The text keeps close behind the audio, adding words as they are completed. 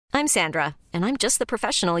I'm Sandra, and I'm just the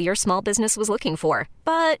professional your small business was looking for.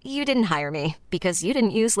 But you didn't hire me because you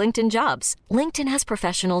didn't use LinkedIn Jobs. LinkedIn has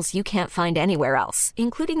professionals you can't find anywhere else,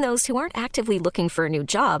 including those who aren't actively looking for a new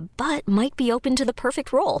job, but might be open to the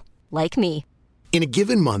perfect role, like me. In a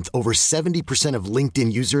given month, over 70% of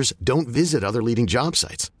LinkedIn users don't visit other leading job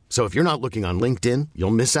sites. So if you're not looking on LinkedIn,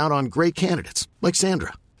 you'll miss out on great candidates like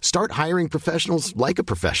Sandra. Start hiring professionals like a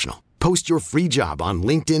professional. Post your free job on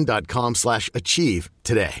linkedin.com/achieve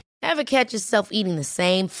today. Ever catch yourself eating the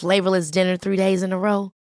same flavorless dinner 3 days in a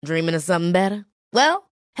row? Dreaming of something better?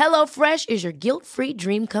 Well, HelloFresh is your guilt-free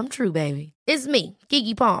dream come true, baby. It's me,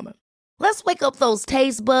 Keke Palmer. Let's wake up those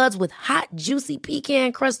taste buds with hot, juicy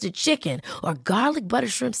pecan-crusted chicken or garlic butter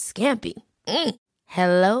shrimp scampi.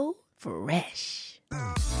 Hello Fresh.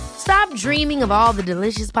 Stop dreaming of all the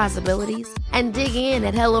delicious possibilities and dig in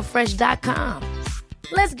at HelloFresh.com.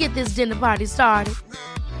 Let's get this dinner party started.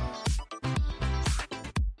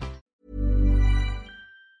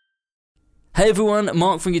 Hey everyone,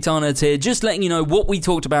 Mark from Guitar Nerds here, just letting you know what we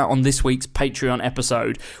talked about on this week's Patreon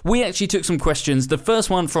episode. We actually took some questions, the first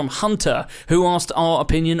one from Hunter, who asked our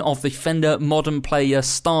opinion of the Fender Modern Player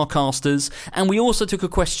Starcasters, and we also took a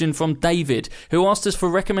question from David, who asked us for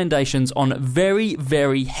recommendations on very,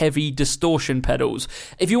 very heavy distortion pedals.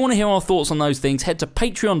 If you want to hear our thoughts on those things, head to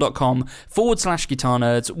patreon.com/Guitar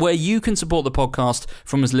Nerds, where you can support the podcast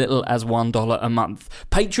from as little as $1 a month.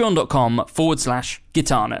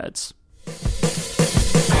 Patreon.com/Guitar Nerds.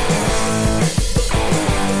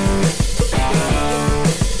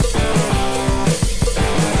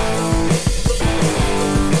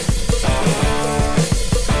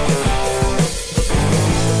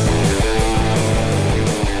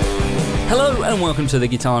 Hello and welcome to the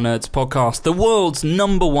Guitar Nerds podcast, the world's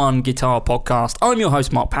 #1 guitar podcast. I'm your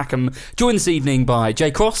host, Mark Packham, joined this evening by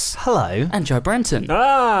Jay Cross. Hello. And Joe Branton.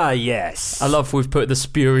 Ah, yes. I love we've put the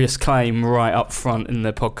spurious claim right up front in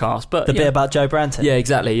the podcast. But the bit about Joe Branton. Yeah,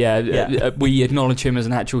 exactly, yeah. We acknowledge him as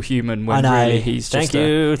an actual human when really he's just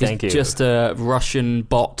just a Russian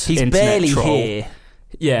bot. He's internet barely troll. here.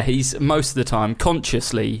 Yeah, he's most of the time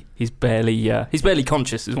consciously. He's barely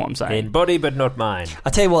conscious, is what I'm saying. In body, but not mind. I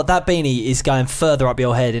tell you what, that beanie is going further up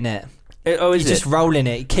your head, isn't it? Oh, is You're just rolling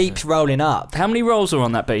it. It keeps rolling up. How many rolls are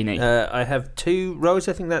on that beanie? I have 2 rolls.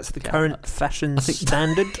 I think that's the current fashion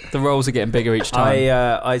standard. The rolls are getting bigger each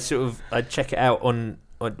time. I check it out on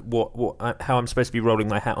how I'm supposed to be rolling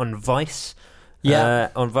my hat on Vice. Yeah.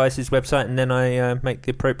 On Vice's website, and then I make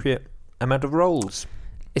the appropriate amount of rolls.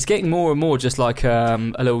 It's getting more and more just like a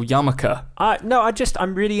little yarmulke.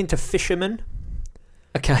 I'm really into Fisherman.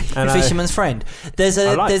 Okay. Fisherman's Friend. There's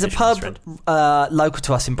a pub local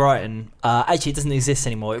to us in Brighton. Actually, it doesn't exist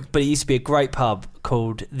anymore, but it used to be a great pub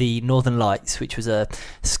called the Northern Lights, which was a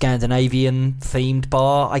Scandinavian themed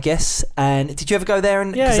bar, I guess. And did you ever go there?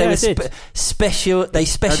 I did. They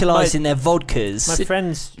specialise in their vodkas. My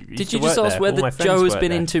friends. Did you just ask whether Joe has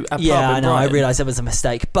been into a pub? Yeah, I know. Brighton? I realised that was a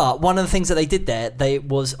mistake. But one of the things that they did there,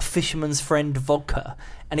 was Fisherman's Friend vodka,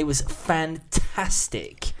 and it was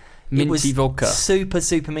fantastic. Minty vodka. Super,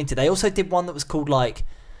 super minty. They also did one that was called I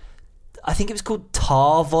think it was called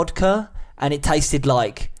Tar vodka, and it tasted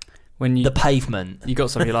like the pavement. You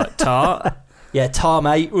got something like tar. Yeah, tar,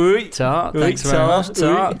 mate. Tar. Thanks very much.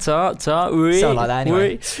 Tar. Something like that,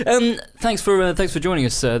 anyway. Thanks for joining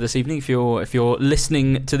us this evening. If you're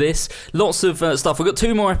listening to this, lots of stuff. We've got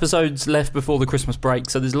 2 more episodes left before the Christmas break,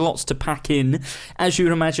 so there's lots to pack in. As you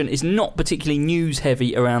would imagine, it's not particularly news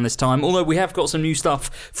heavy around this time. Although we have got some new stuff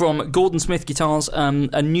from Gordon Smith Guitars,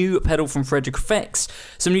 a new pedal from Frederick Effects,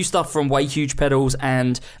 some new stuff from Way Huge Pedals,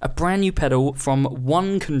 and a brand new pedal from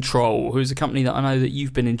One Control, who's a company that I know that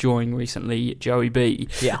you've been enjoying recently, Joey B.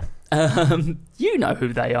 Yeah. You know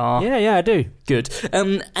who they are. Yeah, I do. Good.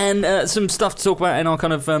 And some stuff to talk about in our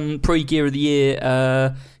kind of pre-Gear of the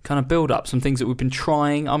Year kind of build-up, some things that we've been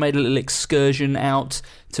trying. I made a little excursion out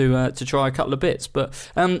to try a couple of bits. But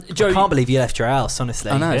Joey, I can't believe you left your house,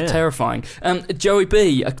 honestly. I know, it's terrifying. Joey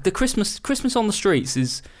B, the Christmas on the streets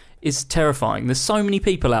is terrifying. There's so many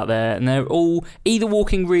people out there, and they're all either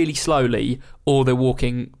walking really slowly or they're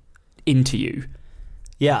walking into you.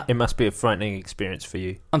 Yeah. It must be a frightening experience for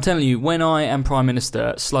you. I'm telling you, when I am Prime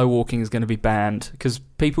Minister, slow walking is going to be banned, because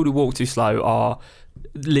people who walk too slow are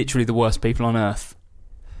literally the worst people on earth.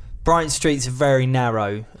 Brighton streets are very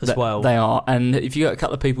narrow as well. They are, and if you got a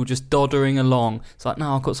couple of people just doddering along, it's like,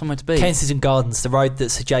 no, I've got somewhere to be. Kensington Gardens, the road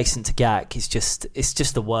that's adjacent to GAC, it's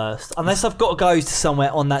just the worst. Unless I've got to go to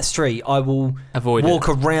somewhere on that street, I will avoid walk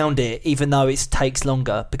around it, even though it takes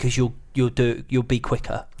longer, because you'll you'll be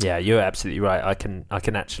quicker. Yeah, you're absolutely right. I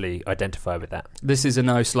can actually identify with that. This is a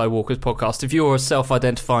No Slow Walkers podcast. If you're a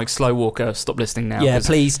self-identifying slow walker, stop listening now. Yeah,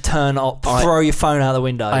 please throw your phone out the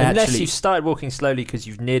window. Unless you've started walking slowly because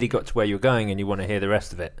you've nearly got to where you're going and you want to hear the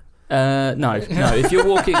rest of it. No. If you're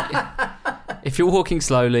walking, if you're walking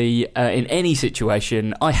slowly in any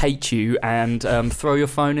situation, I hate you, and throw your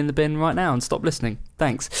phone in the bin right now and stop listening.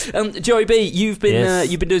 Thanks, Joey B. You've been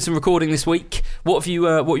doing some recording this week. What have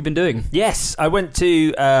you been doing? Yes, I went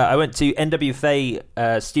to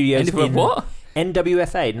NWFA Studios. What?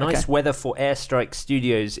 NWFA, Nice Weather for Airstrike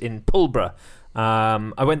Studios in Pulborough.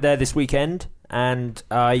 I went there this weekend and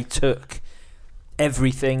I took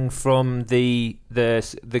everything from the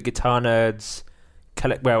Guitar Nerds,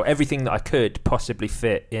 everything that I could possibly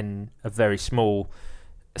fit in a very small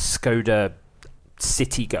Skoda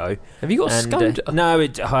Citigo. Have you got a Skoda? No, I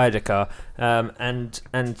hired a car, and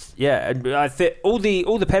I fit all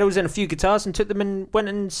the pedals and a few guitars and took them and went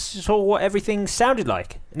and saw what everything sounded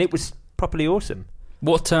like, and it was properly awesome.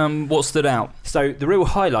 What stood out? So the real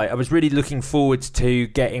highlight, I was really looking forward to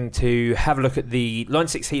getting to have a look at the Line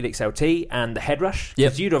 6 Helix LT and the Headrush,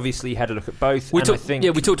 because you'd obviously had a look at both. We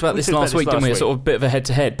talked about this last week, didn't we? Sort of a bit of a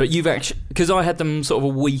head-to-head, but you've actually, because I had them sort of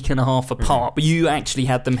a week and a half apart, but you actually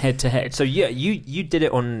had them head-to-head. So yeah, you did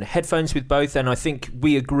it on headphones with both, and I think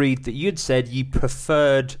we agreed that you'd said you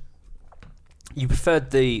preferred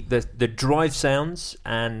the drive sounds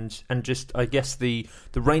and just, I guess, the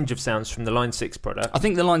range of sounds from the Line 6 product. I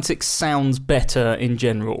think the Line 6 sounds better in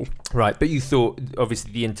general. Right, but you thought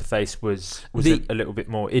obviously the interface was a little bit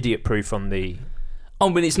more idiot proof on the. Oh,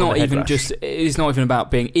 but it's not even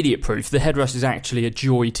about being idiot proof. The Headrush is actually a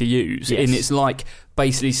joy to use, and it's like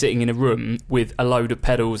basically sitting in a room with a load of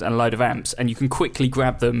pedals and a load of amps, and you can quickly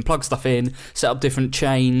grab them, plug stuff in, set up different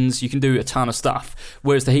chains. You can do a ton of stuff,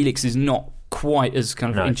 whereas the Helix is not quite as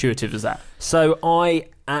kind of intuitive as that. So I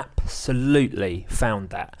absolutely found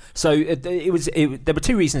that. So there were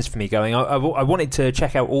two reasons for me going. I wanted to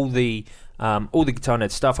check out all the Guitar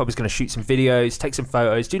Nerds stuff. I was going to shoot some videos, take some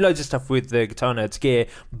photos, do loads of stuff with the Guitar Nerds gear,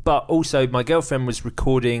 but also my girlfriend was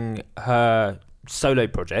recording her solo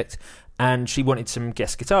project and she wanted some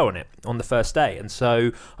guest guitar on it on the first day, and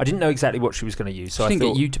so I didn't know exactly what she was going to use. So she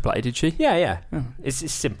didn't get you to play, did she? Yeah. Oh.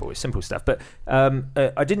 It's simple stuff, but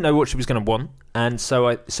I didn't know what she was going to want, and so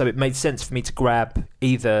it made sense for me to grab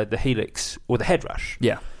either the Helix or the Headrush.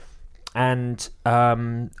 Yeah. And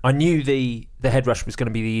I knew the Headrush was going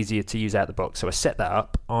to be the easier to use out the box, so I set that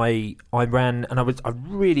up. I ran, and I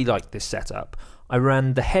really liked this setup. I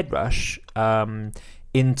ran the Headrush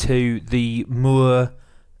into the Moore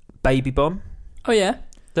Baby Bomb. Oh yeah,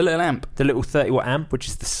 the little amp, the little 30-watt amp, which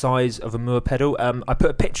is the size of a Moore pedal. I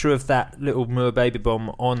put a picture of that little Moore Baby Bomb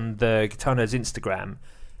on the Guitar Nerds Instagram.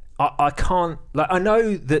 I can't, I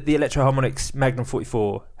know that the Electro Harmonix Magnum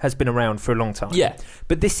 44 has been around for a long time. Yeah,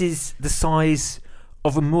 but this is the size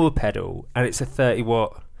of a Moore pedal, and it's a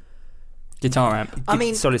 30-watt guitar amp. I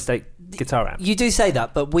mean, solid state guitar amp. You do say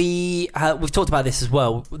that, but we've talked about this as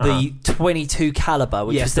well. The 22 caliber,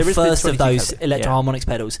 which is the first of those Electro Harmonix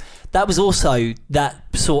pedals. That was also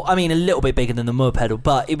that sort. I mean, a little bit bigger than the Moore pedal,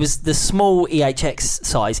 but it was the small EHX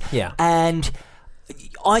size. Yeah, and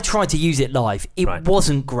I tried to use it live. It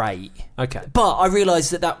wasn't great. Okay, but I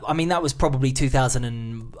realised that was probably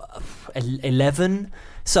 2011.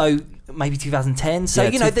 So maybe 2010.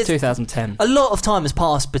 So, 2010. A lot of time has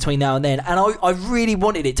passed between now and then, and I really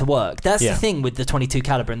wanted it to work. That's the thing with the 22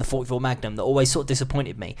 caliber and the 44 Magnum that always sort of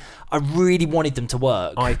disappointed me. I really wanted them to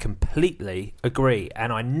work. I completely agree,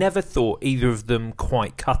 and I never thought either of them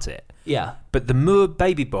quite cut it. Yeah. But the Moore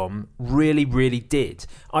Baby Bomb really, really did.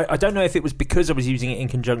 I don't know if it was because I was using it in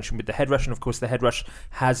conjunction with the Headrush, and of course the Headrush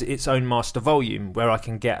has its own master volume where I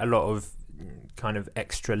can get a lot of kind of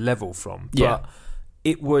extra level from. But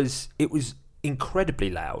it was incredibly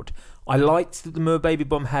loud. I liked that the Moore Baby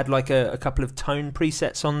Bomb had like a couple of tone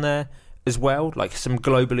presets on there as well, like some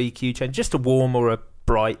global EQ change, just a warm or a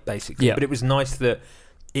bright basically. But it was nice that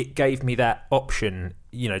it gave me that option,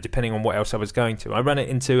 depending on what else I was going to. I ran it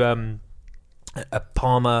into a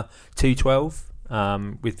Palmer 212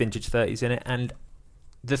 with vintage 30s in it, and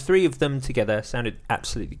the three of them together sounded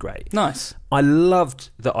absolutely great. Nice. I loved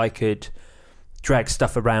that I could drag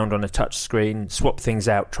stuff around on a touch screen, swap things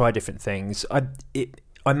out, try different things. I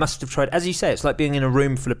must have tried, as you say, it's like being in a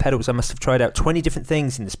room full of pedals. I must have tried out 20 different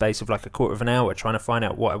things in the space of like a quarter of an hour trying to find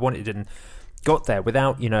out what I wanted, and got there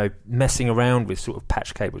without messing around with sort of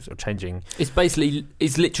patch cables or changing. It's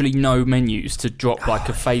literally no menus to drop like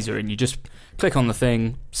a phaser in. You just click on the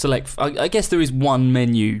thing, select. I guess there is one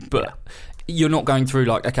menu, but you're not going through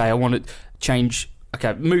like, okay, I want to change.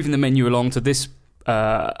 Okay, moving the menu along to this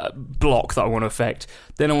block that I want to affect.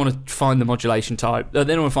 Then I want to find the modulation type. Then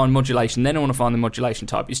I want to find modulation. Then I want to find the modulation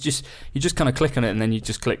type. It's just you just kind of click on it and then you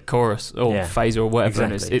just click chorus or phaser or whatever,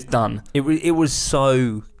 and it's done. It was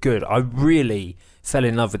so good. I really fell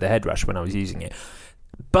in love with the head rush when I was using it.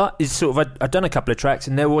 But it's sort of I'd done a couple of tracks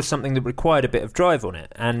and there was something that required a bit of drive on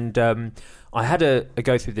it, and I had a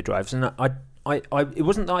go through the drives, and I it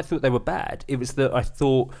wasn't that I thought they were bad. It was that I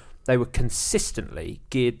thought they were consistently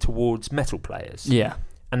geared towards metal players. Yeah.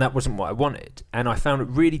 And that wasn't what I wanted. And I found it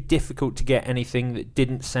really difficult to get anything that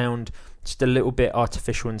didn't sound just a little bit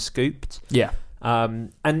artificial and scooped. Yeah.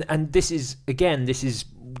 And this is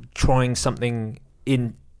trying something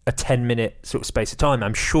in a 10-minute sort of space of time.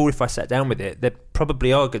 I'm sure if I sat down with it, there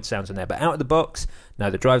probably are good sounds in there. But out of the box,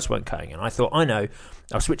 no, the drives weren't cutting. And I thought, I know,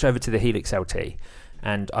 I'll switch over to the Helix LT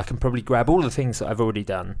and I can probably grab all the things that I've already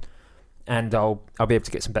done, and I'll be able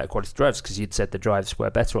to get some better quality drives, because you'd said the drives were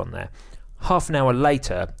better on there. Half an hour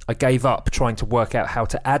later, I gave up trying to work out how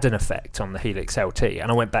to add an effect on the Helix LT, and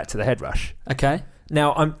I went back to the head rush. Okay.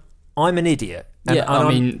 Now, I'm an idiot.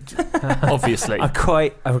 Obviously.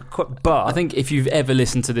 But I think if you've ever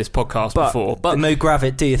listened to this podcast before... But Moo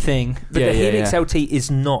Gravit, do your thing. But the Helix LT is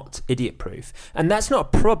not idiot-proof. And that's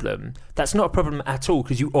not a problem. That's not a problem at all,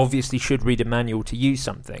 because you obviously should read a manual to use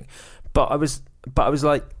something. But I was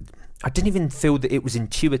like... I didn't even feel that it was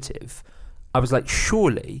intuitive. I was like,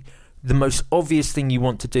 surely the most obvious thing you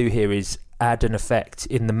want to do here is add an effect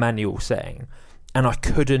in the manual setting. And I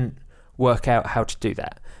couldn't work out how to do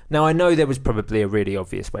that. Now, I know there was probably a really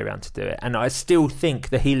obvious way around to do it. And I still think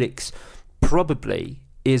the Helix probably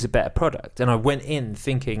is a better product. And I went in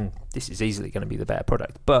thinking this is easily going to be the better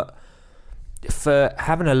product. But for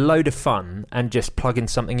having a load of fun and just plugging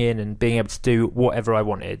something in and being able to do whatever I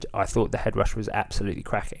wanted, I thought the head rush was absolutely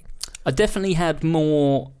cracking. I definitely had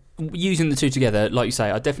more, using the two together, like you say,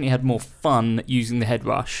 I definitely had more fun using the head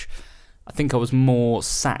rush. I think I was more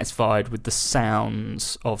satisfied with the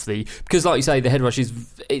sounds of because like you say, the head rush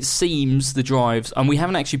it seems the drives, and we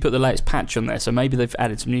haven't actually put the latest patch on there, so maybe they've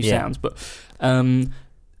added some new sounds, but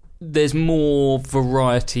there's more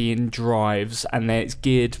variety in drives, and it's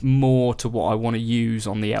geared more to what I want to use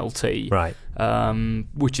on the LT. Right.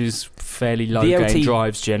 Which is fairly low gain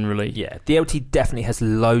drives generally. Yeah, the LT definitely has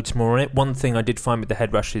loads more on it. One thing I did find with the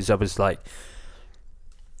head rush is I was like,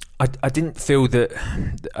 I didn't feel that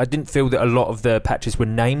a lot of the patches were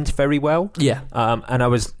named very well. Yeah. And I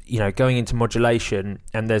was, going into modulation,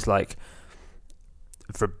 and there's like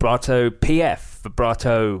vibrato PF,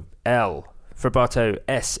 vibrato L, vibrato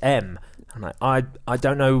SM. I'm like, I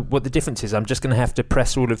don't know what the difference is. I'm just going to have to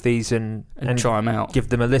press all of these and try them out. Give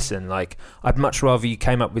them a listen. Like, I'd much rather you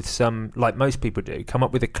came up with some, like most people do, come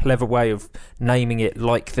up with a clever way of naming it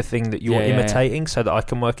like the thing that you're imitating, so that I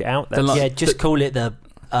can work it out. Just call it the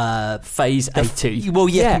phase 80. Well,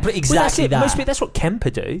 exactly that. That's what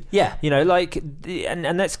Kemper do. Yeah.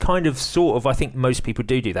 And that's kind of sort of, I think most people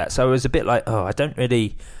do that. So I was a bit like, I don't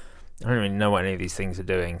really know what any of these things are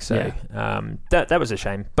doing. So that was a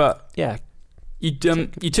shame. But yeah, you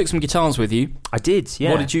took some guitars with you. I did.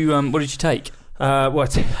 Yeah. What did you take? I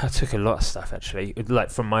took a lot of stuff actually, like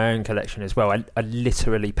from my own collection as well. I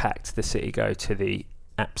literally packed the Citigo to the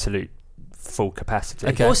absolute full capacity.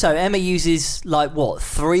 Okay. Also, Emma uses 3 or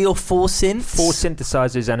 4 synths? 4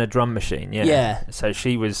 synthesizers and a drum machine. Yeah. So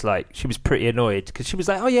she was pretty annoyed, because she was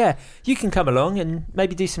like, "Oh yeah, you can come along and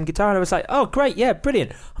maybe do some guitar." And I was like, "Oh great, yeah,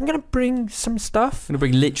 brilliant. I'm going to bring some stuff." I'm going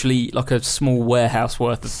to bring literally like a small warehouse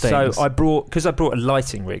worth of things. So I brought a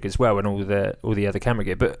lighting rig as well and all the other camera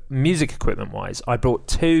gear. But music equipment wise, I brought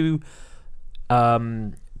 2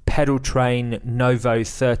 Pedal Train Novo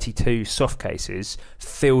 32 soft cases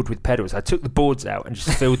filled with pedals. I took the boards out and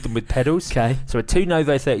just filled them with pedals. Okay. So 2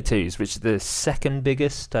 Novo 32s, which is the second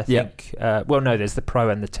biggest, I think. No, there's the Pro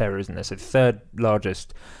and the Terra, isn't there? So the third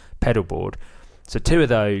largest pedal board. So 2 of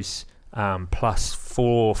those, plus 4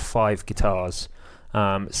 or 5 guitars.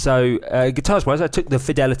 Guitars-wise, I took the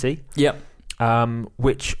Fidelity. Yep.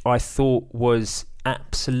 Which I thought was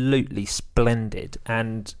absolutely splendid,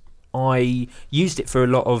 and I used it for a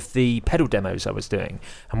lot of the pedal demos I was doing.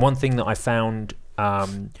 And one thing that I found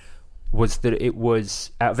was that it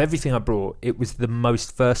was, out of everything I brought, it was the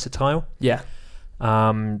most versatile. Yeah.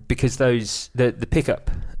 Because the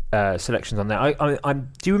pickup selections on there.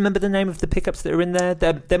 Do you remember the name of the pickups that are in there?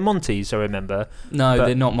 They're Montes, I remember. No,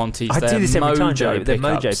 they're not Montes. I do this every time. They're Mojo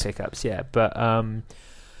Mojo pickups, yeah. But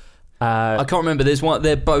I can't remember. There's one.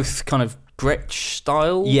 They're both kind of Gretsch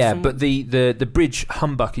style. Yeah, but the bridge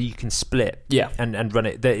humbucker you can split. Yeah, and run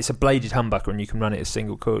it. It's a bladed humbucker, and you can run it as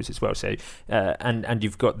single coils as well. So and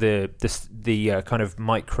you've got the kind of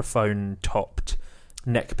microphone topped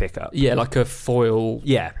neck pickup. Yeah, like a foil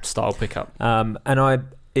style pickup. And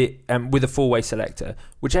with a 4-way selector,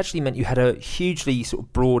 which actually meant you had a hugely sort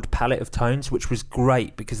of broad palette of tones, which was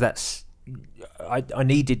great because that's I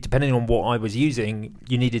needed, depending on what I was using,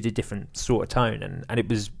 you needed a different sort of tone, and it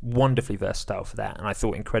was wonderfully versatile for that, and I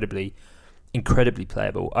thought incredibly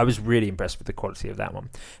playable. I was really impressed with the quality of that one.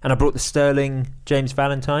 And I brought the Sterling James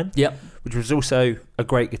Valentine, which was also a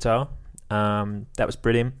great guitar. That was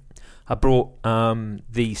brilliant. I brought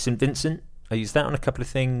the St. Vincent. I used that on a couple of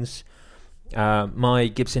things. My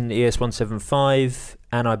Gibson ES175,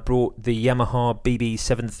 and I brought the Yamaha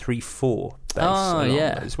BB734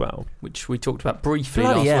 bass as well, which we talked about briefly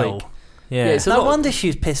Bloody last hell. week. Yeah, it's no wonder she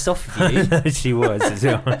was pissed off with you. She was as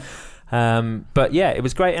well. But yeah, it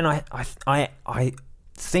was great, and I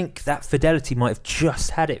think that Fidelity might have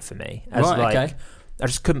just had it for me. I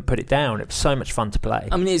just couldn't put it down. It was so much fun to play.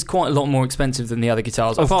 I mean, it's quite a lot more expensive than the other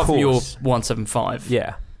guitars, apart from your 175.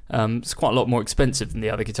 Yeah. It's quite a lot more expensive than the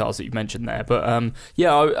other guitars that you mentioned there. But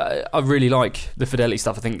I really like the Fidelity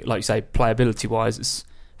stuff. I think, like you say, playability-wise, it's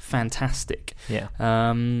fantastic. Yeah.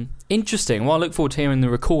 Interesting. Well, I look forward to hearing the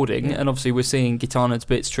recording, and obviously we're seeing Guitar Nerds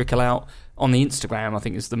bits trickle out on the Instagram. I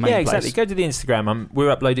think is the main place. Yeah, exactly. Go to the Instagram. We're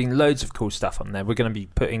uploading loads of cool stuff on there. We're going to be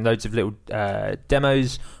putting loads of little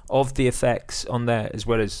demos of the effects on there, as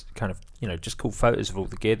well as kind of, just cool photos of all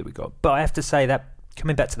the gear that we got. But I have to say that,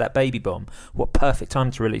 coming back to that Baby Bomb, what perfect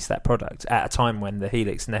time to release that product at a time when the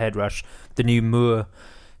Helix and the Headrush, the new Moore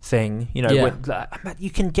thing, when, you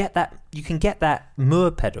can get that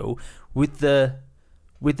Moore pedal with the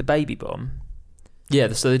Baby Bomb.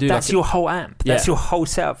 Yeah, so they do. That's your whole amp. That's your whole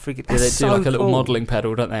setup for it. They do like a little modelling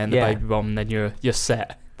pedal, don't they? And the Baby Bomb, and then you're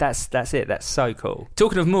set. That's it. That's so cool.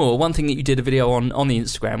 Talking of Moore, one thing that you did a video on the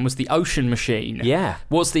Instagram was the Ocean Machine. Yeah.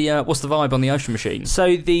 What's the vibe on the Ocean Machine?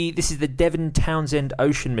 So this is the Devin Townsend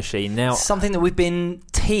Ocean Machine. Now, something that we've been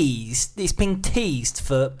teased. It's been teased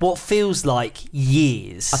for what feels like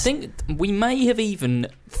years. I think we may have even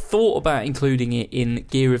thought about including it in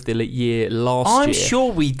Gear of the Year last year. I'm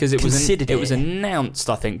sure we considered it. It was announced,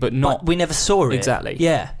 I think, but not. But we never saw it. Exactly.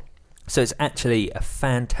 Yeah. So it's actually a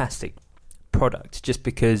fantastic product, just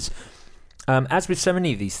because as with so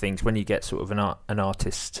many of these things, when you get sort of an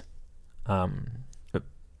artist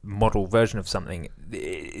model version of something,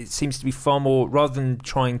 it seems to be far more, rather than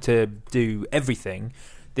trying to do everything,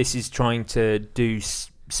 this is trying to do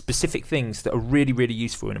specific things that are really, really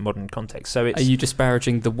useful in a modern context. So are you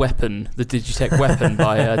disparaging the Digitech Weapon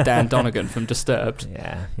by Dan Donegan from Disturbed?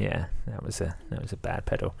 Yeah, that was a bad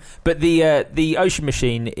pedal. But the Ocean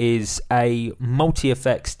Machine is a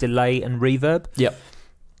multi-effects delay and reverb. Yep.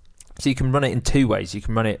 So you can run it in two ways. You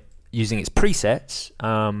can run it using its presets,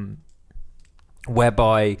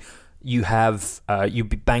 whereby you have you'd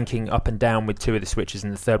be banking up and down with two of the switches,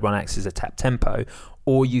 and the third one acts as a tap tempo,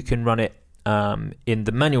 or you can run it in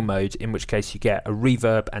the manual mode, in which case you get a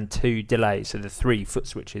reverb and two delays. So the 3 foot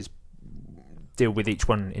switches deal with each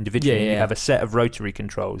one individually. You have a set of rotary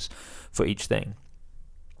controls for each thing.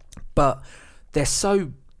 But they're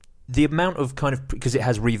the amount of kind of, because it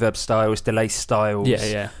has reverb styles, delay styles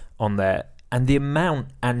on there, and the amount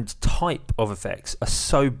and type of effects are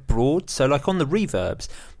so broad. So like on the reverbs,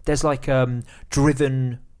 there's like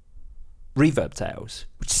driven reverb tails,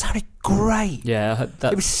 which sounded great. Yeah,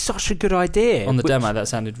 it was such a good idea. On the demo, that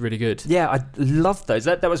sounded really good. Yeah, I loved those.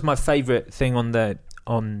 That was my favourite thing on the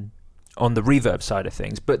reverb side of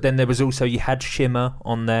things. But then there was also, you had shimmer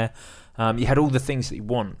on there. You had all the things that you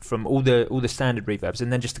want from all the standard reverbs,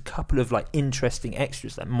 and then just a couple of like interesting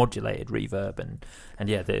extras, like modulated reverb and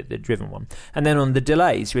the driven one. And then on the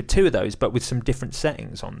delays, you had 2 of those, but with some different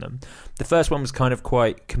settings on them. The first one was kind of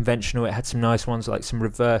quite conventional. It had some nice ones, like some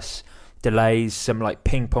reverse delays, some like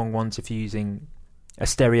ping pong ones if you're using a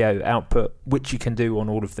stereo output, which you can do on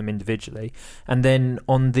all of them individually. And then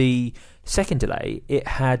on the second delay, it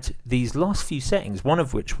had these last few settings, one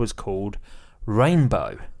of which was called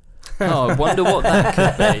Rainbow. Oh, I wonder what that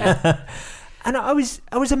could be. And I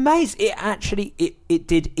was amazed. It actually it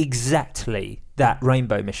did exactly that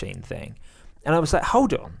Rainbow Machine thing. And I was like,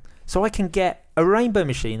 hold on. So I can get a Rainbow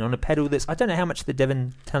Machine on a pedal that's, I don't know how much the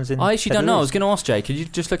Devin Townsend I actually don't know. is. I was going to ask Jay, could you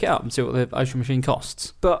just look it up and see what the Ocean Machine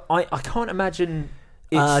costs? But I can't imagine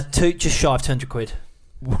it's just shy of £200.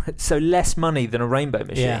 So less money than a Rainbow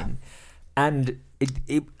Machine. Yeah. And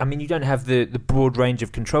I mean, you don't have the broad range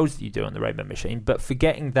of controls that you do on the Rainbow Machine, but for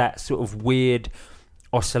getting that sort of weird,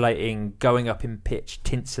 oscillating, going up in pitch,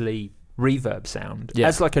 tinsely reverb sound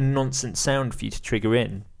as like a nonsense sound for you to trigger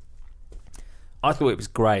in, I thought it was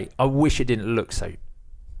great. I wish it didn't look so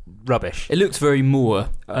rubbish. It looks very Moore.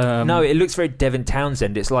 No, it looks very Devin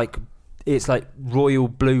Townsend. It's like royal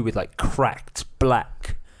blue with like cracked black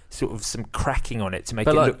sort of some cracking on it to make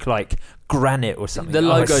it look like granite or something. The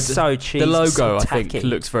logo, it's so cheap. The logo, so I think,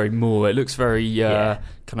 looks very more. It looks very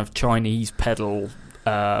kind of Chinese pedal.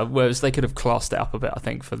 Whereas they could have classed it up a bit, I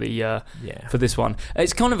think, for the for this one.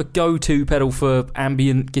 It's kind of a go-to pedal for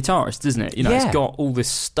ambient guitarists, isn't it? You know, it's got all this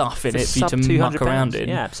stuff in it for you to muck around in.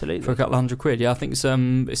 Yeah, absolutely. For a couple £100. Yeah, I think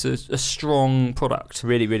it's a strong product.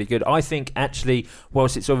 Really, really good. I think actually,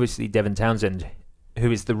 whilst it's obviously Devin Townsend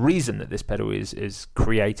who is the reason that this pedal is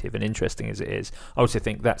creative and interesting as it is, I also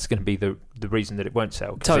think that's going to be the reason that it won't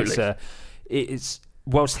sell. Totally. It's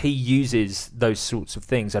whilst he uses those sorts of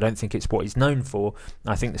things, I don't think it's what he's known for.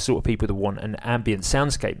 I think the sort of people that want an ambient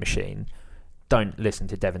soundscape machine don't listen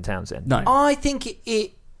to Devin Townsend. No. I think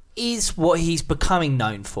it is what he's becoming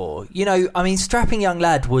known for. You know, I mean, Strapping Young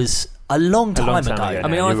Lad was a long time ago. I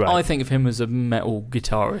mean, I think of him as a metal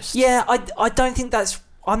guitarist. Yeah, I don't think that's...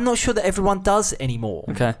 I'm not sure that everyone does anymore.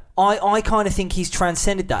 Okay. I kind of think he's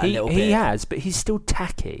transcended that a little bit. He has, but he's still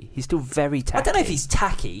tacky. He's still very tacky. I don't know if he's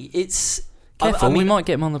tacky. It's... Careful, we might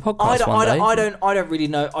get him on the podcast one day. I don't really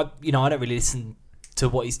know. I don't really listen to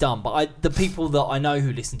what he's done, but the people that I know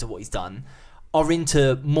who listen to what he's done are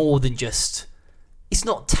into more than just... It's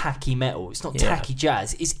not tacky metal. It's not tacky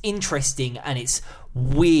jazz. It's interesting and it's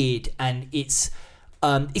weird and it's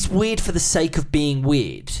weird for the sake of being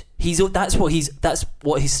weird. That's what his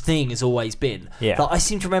thing has always been. Yeah. Like, I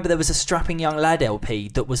seem to remember there was a Strapping Young Lad LP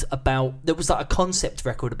that was like a concept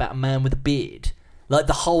record about a man with a beard. Like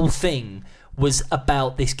the whole thing was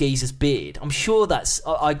about this geezer's beard. I'm sure that's...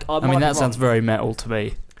 I mean, that sounds very metal to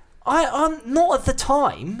me. I'm not at the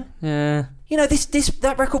time. Yeah. You know,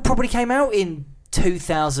 that record probably came out in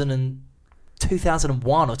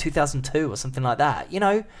 2001 or 2002 or something like that. You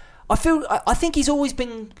know, I think he's always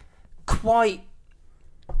been quite...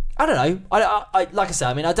 I don't know. I like I say,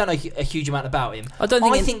 I mean, I don't know a huge amount about him. I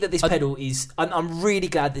think that this pedal is... I'm really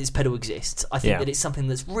glad that this pedal exists. I think that it's something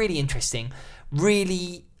that's really interesting,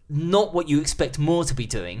 really not what you expect Moore to be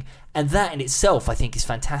doing, and that in itself I think is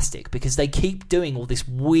fantastic because they keep doing all this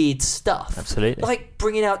weird stuff. Absolutely. Like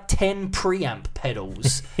bringing out 10 preamp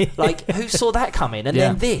pedals. Like, who saw that coming? And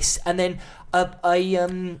then this, and then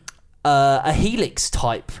a Helix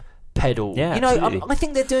type pedal. Yeah, you know, I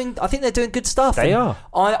think they're doing good stuff. They are.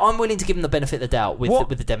 I'm willing to give them the benefit of the doubt with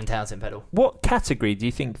the Devin Townsend pedal. What category do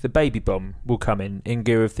you think the Baby Bomb will come in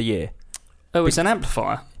Gear of the Year? Oh, it's an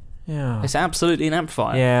amplifier. Yeah, it's absolutely an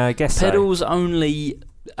amplifier. Yeah, I guess pedals only.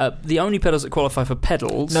 The only pedals that qualify for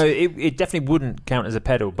pedals. No, it definitely wouldn't count as a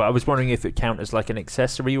pedal. But I was wondering if it count as like an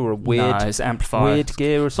accessory or a weird, it's amplifier, weird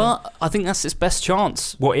gear or something. But I think that's its best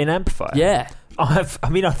chance. What, in amplifier? Yeah, I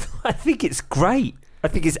think it's great. I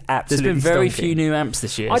think it's absolutely. There's been very stonking. few new amps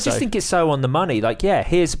this year. I just think it's so on the money. Like, yeah,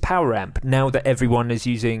 here's a power amp. Now that everyone is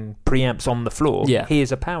using preamps on the floor,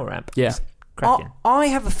 here's a power amp. Yeah, cracking. I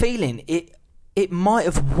have a feeling it might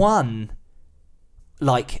have won,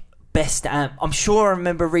 like, best amp. I'm sure I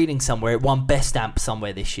remember reading somewhere it won best amp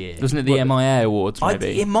somewhere this year. Wasn't it the MIA Awards?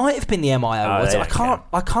 Maybe it might have been the MIA Awards. I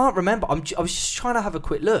can't remember. I was just trying to have a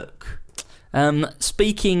quick look.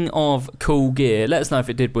 Speaking of cool gear, let us know if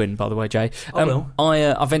it did win, by the way, Jay.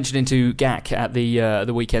 I ventured into GAC at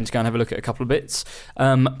the weekend to go and have a look at a couple of bits.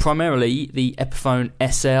 Primarily the Epiphone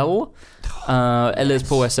SL, Les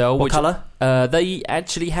Paul SL. What colour? They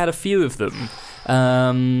actually had a few of them.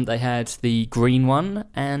 They had the green one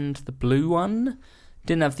and the blue one.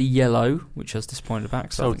 Didn't have the yellow, which I was disappointed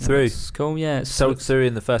about. Sold through. Cool, yeah. Sold through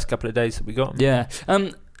in the first couple of days that we got them. Yeah.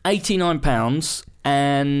 £89.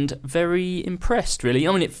 And very impressed, really.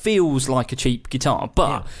 I mean, it feels like a cheap guitar,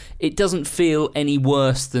 but it doesn't feel any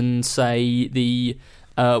worse than, say, the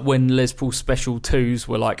when Les Paul Special 2s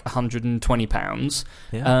were like £120.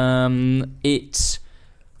 Yeah. It's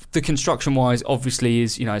the construction-wise, obviously,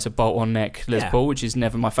 is it's a bolt-on neck Les Paul, which is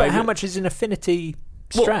never my favourite. But how much is an Affinity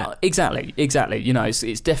strap? Well, exactly.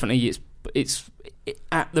 It's definitely it's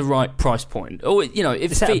at the right price point. Or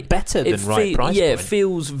it's better than right price point. Yeah, it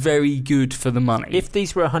feels very good for the money. If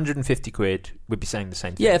these were 150 quid, we'd be saying the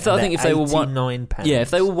same thing. Yeah, I think if they were £89. Yeah,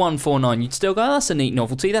 if they were 149, you'd still go, oh, that's a neat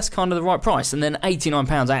novelty. That's kind of the right price. And then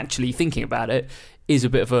 £89, actually thinking about it, is a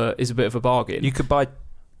bit of a bargain. You could buy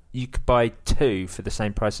two for the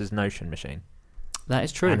same price as Notion machine. That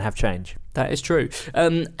is true. And have change. That is true.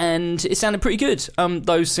 And it sounded pretty good.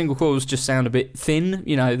 Those single coils just sound a bit thin.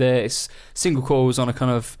 There's single coils on a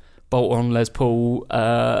kind of bolt-on Les Paul.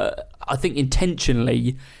 I think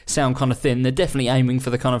intentionally sound kind of thin. They're definitely aiming for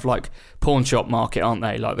the kind of like pawn shop market, aren't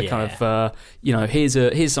they? Like the kind of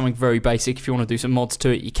here's something very basic. If you want to do some mods to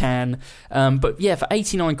it, you can. But yeah, for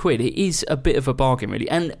 89 quid, it is a bit of a bargain, really.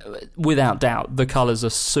 And without doubt, the colours are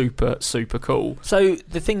super, super cool. So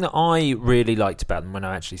the thing that I really liked about them when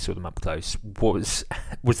I actually saw them up close was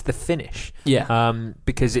the finish. Yeah.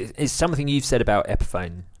 Because it's something you've said about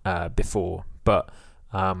Epiphone before, but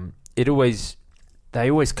they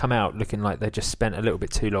always come out looking like they just spent a little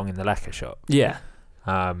bit too long in the lacquer shop. Yeah.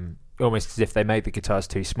 Almost as if they made the guitars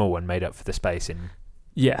too small and made up for the space in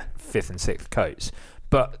 5th and 6th coats.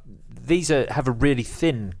 But these have a really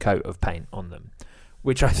thin coat of paint on them,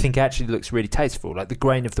 which I think actually looks really tasteful. Like the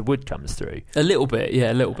grain of the wood comes through. A little bit,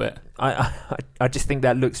 yeah, a little bit. I just think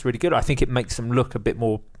that looks really good. I think it makes them look a bit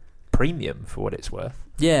more premium for what it's worth.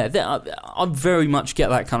 Yeah, I very much get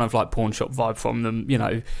that kind of like pawn shop vibe from them, you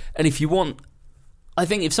know. And if you want, I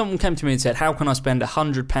think if someone came to me and said, how can I spend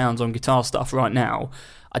 £100 on guitar stuff right now?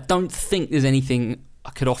 I don't think there's anything I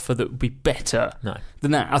could offer that would be better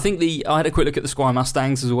than that. I think I had a quick look at the Squire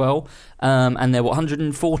Mustangs as well, and they're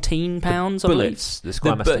 £114. Bullets, the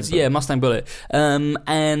Squire Mustang Bullet. Yeah, Mustang Bullet,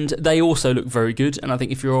 and they also look very good. And I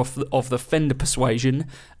think if you're of the Fender persuasion,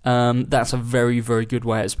 that's a very, very good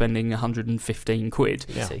way of spending 115 quid.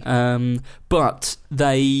 Yeah. But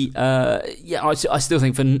they, I still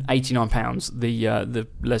think for £89, the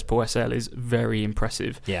Les Paul SL is very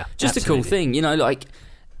impressive. Yeah, just absolutely. A cool thing, you know, like.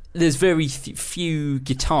 There's very few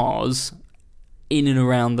guitars in and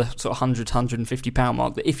around the sort of £100 to £150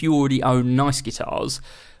 mark that if you already own nice guitars,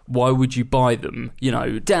 why would you buy them? You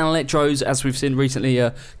know, Dan Electros, as we've seen recently,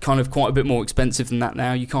 are kind of quite a bit more expensive than that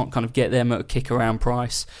now. You can't kind of get them at a kick-around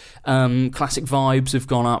price. Classic Vibes have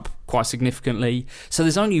gone up quite significantly. So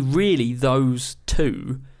there's only really those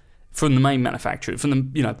two from the main manufacturer, from the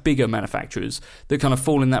bigger manufacturers that kind of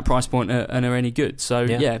fall in that price point and are any good. So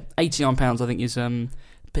yeah £89 I think is...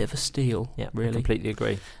 bit of a steal, really. I completely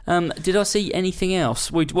agree. Did I see anything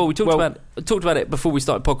else? We talked about it before we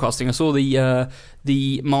started podcasting. I saw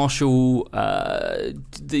the Marshall,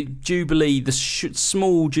 the Jubilee, the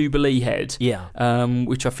small Jubilee head. Yeah.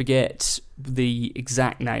 Which I forget the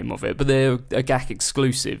exact name of it, but they're a GAC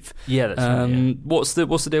exclusive. Yeah, that's right. Yeah. What's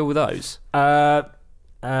the deal with those?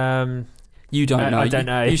 You don't know. I don't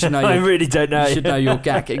know. You should know. I really don't know. You should know your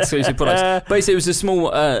GAC exclusive products. Basically, it was a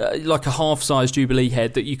small, like a half-size Jubilee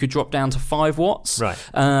head that you could drop down to 5 watts. Right.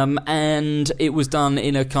 And it was done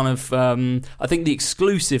in a kind of, I think the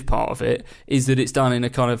exclusive part of it is that it's done in a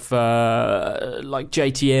kind of like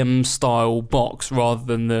JTM style box rather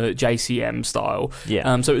than the JCM style.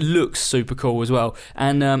 Yeah. So it looks super cool as well.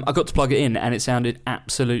 And I got to plug it in, and it sounded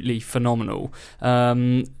absolutely phenomenal.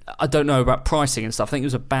 I don't know about pricing and stuff. I think it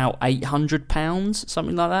was about £800,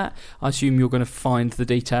 something like that. I assume you're going to find the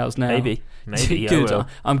details now. Maybe. Good.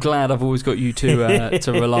 I'm glad I've always got you to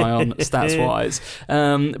rely on stats wise.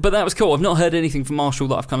 But that was cool. I've not heard anything from Marshall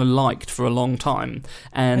that I've kind of liked for a long time.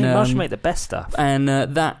 And Marshall make the best stuff. And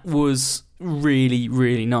that was really,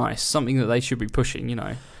 really nice. Something that they should be pushing. You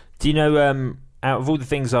know. Do you know? Out of all the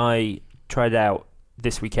things I tried out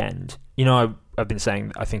this weekend, you know, I've been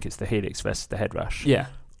saying I think it's the Helix versus the Head Rush. Yeah.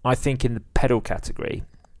 I think in the pedal category,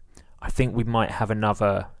 I think we might have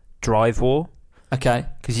another drive war. Okay.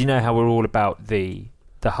 Because you know how we're all about the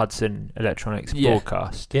Hudson Electronics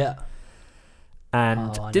broadcast. Yeah.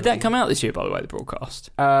 And did that come out this year, by the way, the broadcast?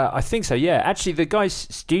 I think so, yeah. Actually, the guy's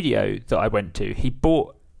studio that I went to, he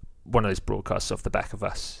bought one of those broadcasts off the back of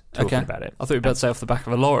us talking about it. I thought you were about to say off the back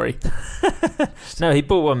of a lorry. No, he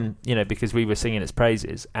bought one, because we were singing its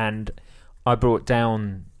praises, and I brought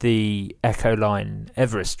down the Echoline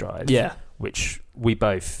Everest Drive, which we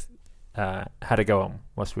both had a go on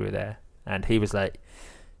whilst we were there, and he was like,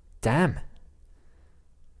 "Damn,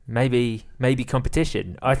 maybe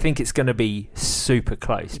competition. I think it's going to be super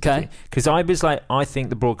close." Okay, because I was like, I think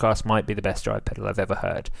the broadcast might be the best drive pedal I've ever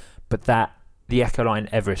heard, but the Echoline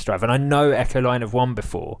Everest Drive, and I know Echoline have won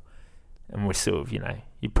before, and we're sort of,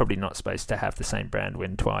 you're probably not supposed to have the same brand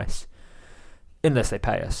win twice. Unless they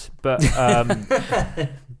pay us, but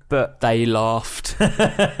they laughed. But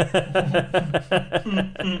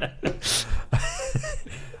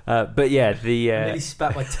yeah, the I nearly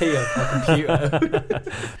spat my tea off my computer.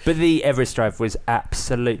 But the Everest Drive was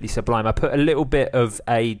absolutely sublime. I put a little bit of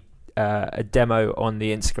a demo on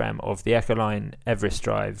the Instagram of the Echoline Everest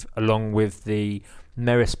Drive, along with the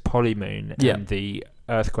Meris Polymoon and the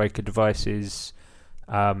Earthquaker Devices.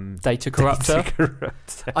 Data Corruptor.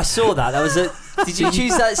 I saw that. That was Did you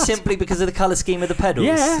choose that simply because of the colour scheme of the pedals?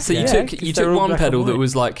 Yeah. So you took one pedal that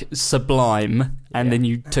was like sublime, and then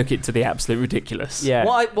you took it to the absolute ridiculous. Yeah.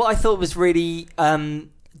 What I thought was really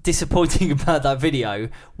disappointing about that video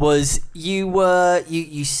was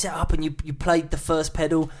you set up and you played the first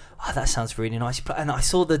pedal. Oh, that sounds really nice. And I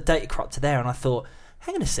saw the data corruptor there, and I thought,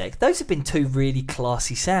 hang on a sec, those have been two really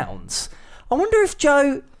classy sounds. I wonder if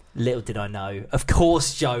Joe... Little did I know. Of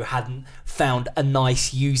course, Joe hadn't found a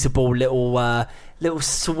nice, usable little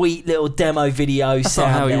sweet little demo video. That's not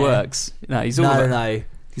how he works. No, he's all about.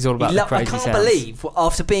 He's all about the crazy sounds. I can't believe,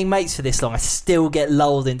 after being mates for this long, I still get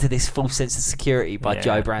lulled into this false sense of security by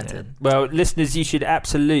Joe Branton. Yeah. Well, listeners, you should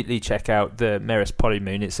absolutely check out the Merus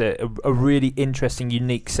Polymoon. It's a really interesting,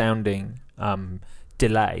 unique sounding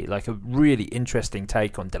delay, like a really interesting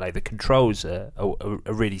take on delay. The controls are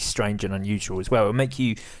really strange and unusual as well. It'll make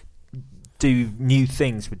you do new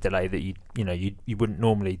things with delay that you wouldn't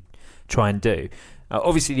normally try and do.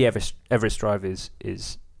 Obviously, the Everest Drive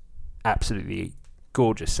is absolutely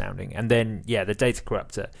gorgeous sounding, and then the data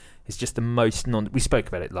corruptor is just the most we spoke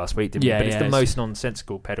about it last week, didn't we? But it's the most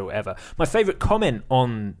nonsensical pedal ever. My favourite comment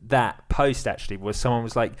on that post actually was someone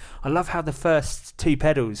was like, I love how the first two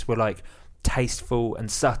pedals were like tasteful and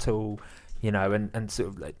subtle, and sort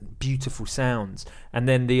of like beautiful sounds, and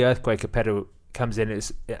then the Earthquaker pedal comes in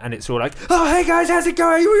and it's all like, oh hey guys, how's it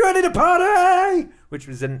going, we ready to party, which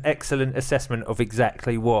was an excellent assessment of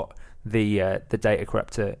exactly what the data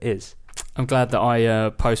corruptor is. I'm glad that I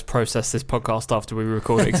post-process this podcast after we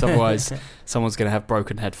record it, because otherwise someone's going to have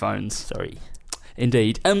broken headphones. Sorry.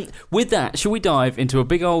 Indeed. With that, shall we dive into a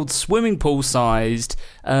big old swimming pool-sized...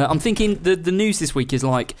 I'm thinking the news this week is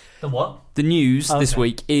like... The what? The news this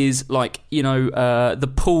week is like,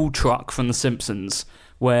 the pool truck from The Simpsons,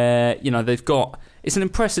 where, they've got... It's an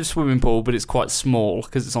impressive swimming pool, but it's quite small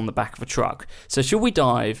because it's on the back of a truck. So shall we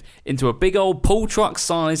dive into a big old pool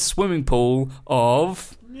truck-sized swimming pool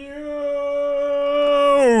of... News!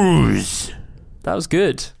 That was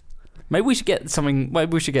good. Maybe we should get something.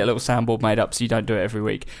 Maybe we should get a little soundboard made up so you don't do it every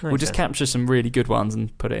week. Okay. We'll just capture some really good ones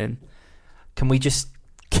and put it in. Can we just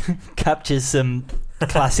capture some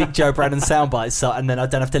classic Joe Branton sound bites, and then I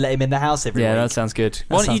don't have to let him in the house every week? Yeah, that sounds good.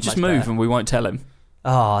 Why don't you just move and we won't tell him?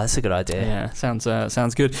 Oh, that's a good idea. Yeah,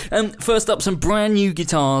 sounds good. First up, some brand new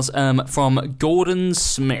guitars from Gordon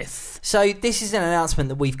Smith. So this is an announcement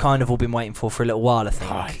that we've kind of all been waiting for a little while, I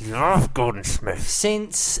think. I love Gordon Smith.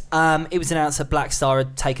 Since it was announced that Black Star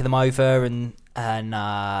had taken them over and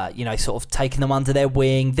sort of taken them under their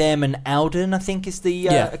wing. Them and Auden, I think, is the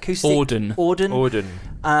acoustic. Auden.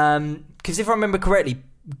 Because if I remember correctly,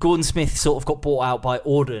 Gordon Smith sort of got bought out by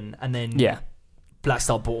Auden, and then Black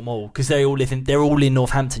Star bought them all because they're all in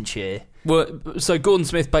Northamptonshire. Well, so Gordon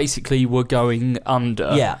Smith basically were going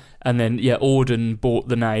under. Yeah. And then, Auden bought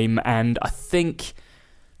the name, and I think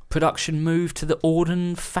production moved to the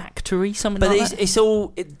Auden factory, something like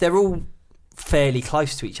that. They're all fairly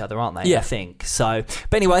close to each other, aren't they? Yeah. I think. So,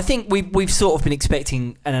 but anyway, I think we've sort of been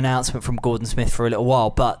expecting an announcement from Gordon Smith for a little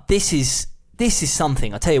while, but this is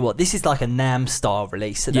something. I tell you what, this is like a NAMM style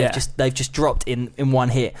release that they've just dropped in one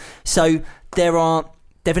hit. So they've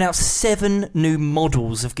announced 7 new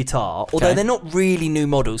models of guitar, although they're not really new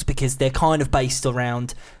models because they're kind of based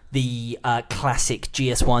around the classic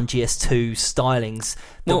GS1, GS2 stylings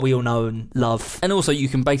that we all know and love. And also you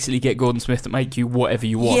can basically get Gordon Smith to make you whatever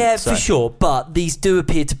you want. Yeah, for sure. But these do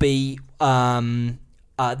appear to be,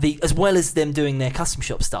 as well as them doing their custom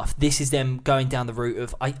shop stuff, this is them going down the route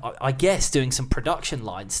of, I guess, doing some production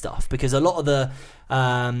line stuff, because a lot of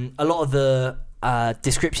the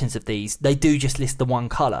descriptions of these, they do just list the one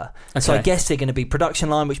colour. Okay. So I guess they're going to be production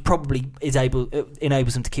line, which probably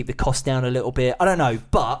enables them to keep the cost down a little bit. I don't know,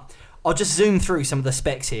 but I'll just zoom through some of the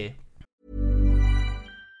specs here.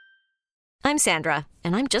 I'm Sandra,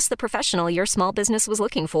 and I'm just the professional your small business was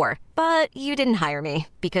looking for. But you didn't hire me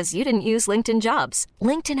because you didn't use LinkedIn Jobs.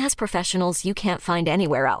 LinkedIn has professionals you can't find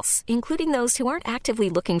anywhere else, including those who aren't actively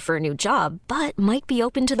looking for a new job, but might be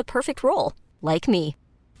open to the perfect role, like me.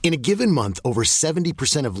 In a given month, over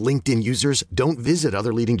 70% of LinkedIn users don't visit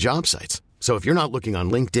other leading job sites. So if you're not looking on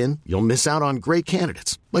LinkedIn, you'll miss out on great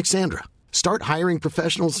candidates like Sandra. Start hiring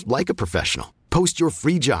professionals like a professional. Post your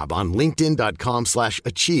free job on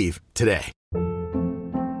linkedin.com/achieve today.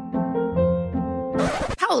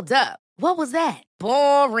 Hold up. What was that?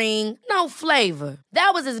 Boring. No flavor.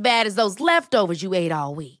 That was as bad as those leftovers you ate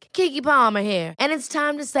all week. Keke Palmer here, and it's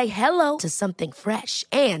time to say hello to something fresh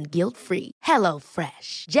and guilt-free. Hello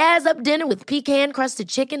Fresh. Jazz up dinner with pecan-crusted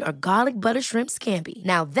chicken or garlic butter shrimp scampi.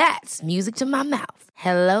 Now that's music to my mouth.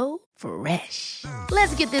 Hello Fresh.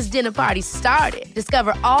 Let's get this dinner party started.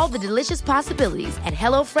 Discover all the delicious possibilities at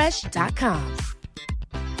HelloFresh.com.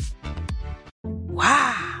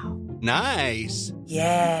 Wow. Nice.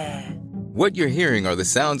 Yeah. What you're hearing are the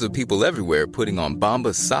sounds of people everywhere putting on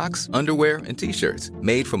Bombas socks, underwear, and T-shirts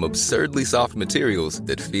made from absurdly soft materials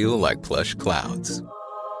that feel like plush clouds.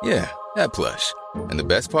 Yeah, that plush. And the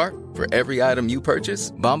best part? For every item you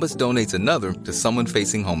purchase, Bombas donates another to someone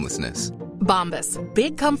facing homelessness. Bombas.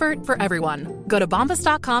 Big comfort for everyone. Go to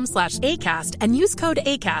bombas.com/ACAST and use code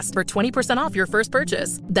ACAST for 20% off your first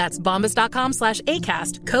purchase. That's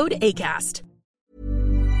bombas.com/ACAST. Code ACAST.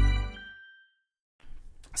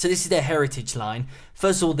 So this is their heritage line.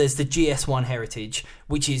 First of all, there's the GS1 Heritage,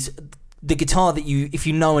 which is the guitar that if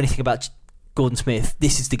you know anything about Gordon Smith,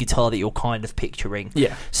 this is the guitar that you're kind of picturing.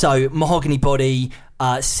 Yeah. So mahogany body,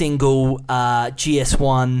 single,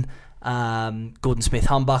 GS1, Gordon Smith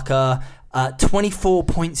humbucker,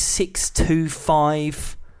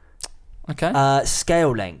 24.625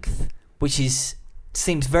 scale length, which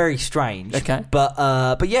seems very strange. Okay.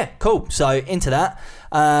 But yeah, cool. So into that.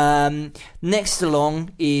 Next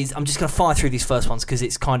along is, I'm just going to fire through these first ones because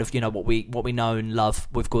it's kind of, what we know and love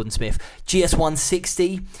with Gordon Smith.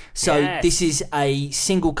 GS160. So This is a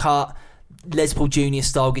single cut Les Paul Jr.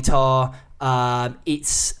 style guitar.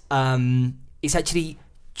 It's actually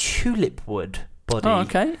tulip wood body. Oh,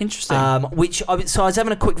 okay, interesting. So I was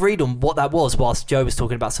having a quick read on what that was whilst Joe was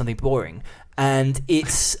talking about something boring, and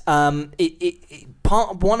it's one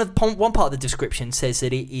part of the description says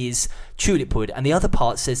that it is tulip wood, and the other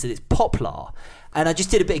part says that it's poplar. And I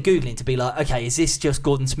just did a bit of googling to be like, okay, is this just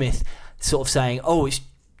Gordon Smith sort of saying, oh, it's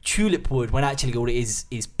tulip wood, when actually all it is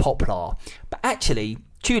poplar? But actually,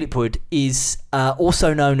 tulip wood is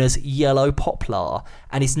also known as yellow poplar,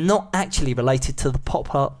 and is not actually related to the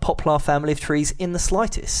poplar family of trees in the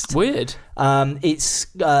slightest. Weird. It's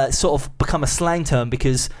sort of become a slang term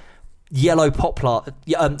because tulip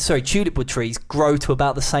wood trees grow to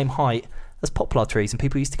about the same height as poplar trees, and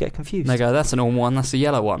people used to get confused. They go, that's a normal one, that's a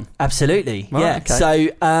yellow one. Absolutely, right, yeah. Okay. So,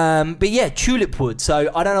 but yeah, tulip wood. So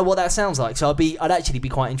I don't know what that sounds like. So I'd actually be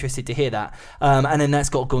quite interested to hear that. And then that's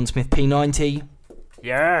got Gordon Smith P90.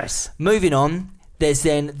 Yes. Moving on, there's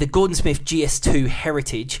then the Gordon Smith GS2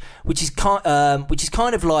 Heritage, which is kind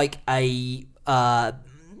of like a, I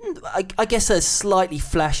guess a slightly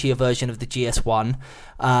flashier version of the GS1,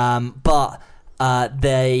 but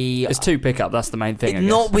it's two pickup. That's the main thing. I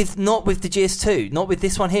not guess. with the GS2, not with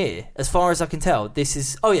this one here. As far as I can tell, this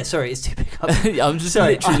is. Oh yeah, sorry, it's two pickup. I'm just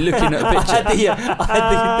literally looking at a picture. I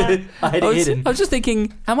had it hidden. I was just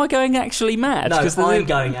thinking, am I going actually mad? No, I'm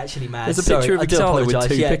going actually mad. There's a picture of a guitar with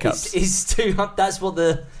two pickups. It's two. That's what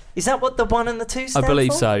the. Is that what the 1 and the 2 stand I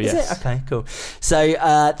believe for? so, yes. Is it? Okay, cool. So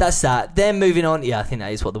that's that. Then moving on. Yeah, I think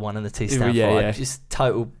that is what the 1 and the 2 stand for. Yeah. Just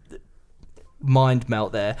total mind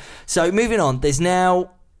melt there. So moving on. There's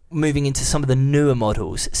now moving into some of the newer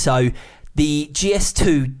models. So the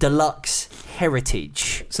GS2 Deluxe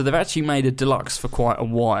Heritage. So they've actually made a Deluxe for quite a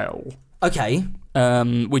while. Okay.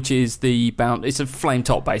 Which is the bound. It's a flame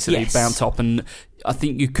top, basically, yes. bound top, and I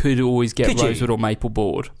think you could always get rosewood or maple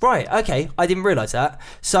board. Right, okay. I didn't realise that.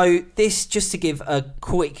 So this, just to give a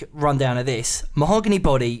quick rundown of this, mahogany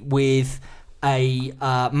body with a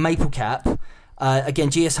maple cap, again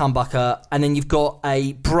GS humbucker, and then you've got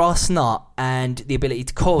a brass nut and the ability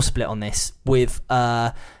to coil split on this with,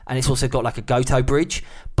 and it's also got like a Goto bridge.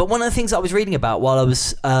 But one of the things I was reading about while I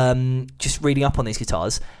was just reading up on these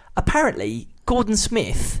guitars, apparently Gordon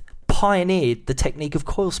Smith pioneered the technique of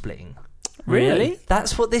coil splitting. Really?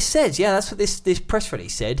 That's what this says. Yeah, that's what this press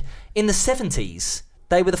release said. In the 70s,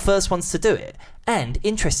 they were the first ones to do it. And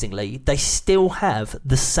interestingly, they still have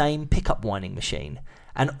the same pickup winding machine.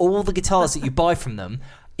 And all the guitars that you buy from them,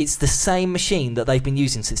 it's the same machine that they've been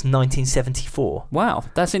using since 1974. Wow,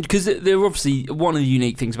 that's interesting. Because they're obviously, one of the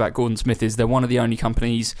unique things about Gordon Smith is they're one of the only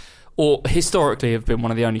companies, or historically have been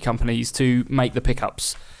one of the only companies to make the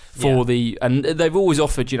pickups for and they've always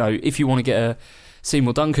offered, if you want to get a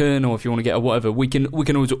Seymour Duncan, or if you want to get a whatever, we can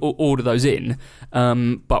always order those in,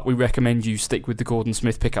 but we recommend you stick with the Gordon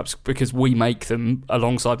Smith pickups because we make them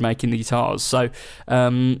alongside making the guitars. So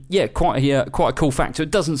quite a cool factor.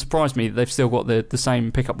 It doesn't surprise me that they've still got the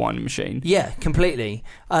same pickup winding machine. Yeah, completely.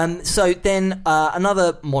 So then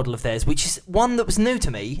another model of theirs, which is one that was new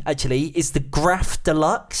to me actually, is the Graf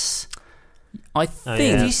Deluxe. I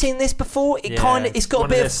think. Have you seen this before? It's got one a bit of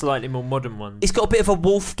their slightly more modern ones. It's got a bit of a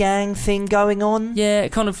Wolfgang thing going on. Yeah,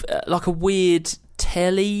 kind of like a weird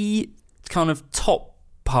telly kind of top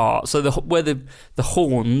part. So where the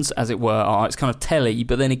horns, as it were, are, it's kind of telly,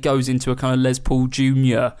 but then it goes into a kind of Les Paul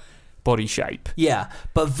Jr. body shape. Yeah,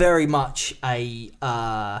 but very much like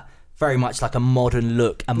a modern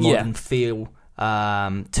look, a modern feel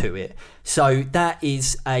to it. So that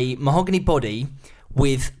is a mahogany body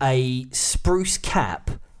with a spruce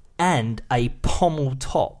cap and a pommel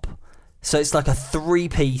top. So it's like a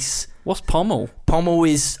 3-piece. What's pommel? Pommel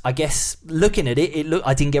is, I guess, looking at it,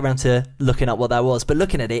 I didn't get around to looking up what that was, but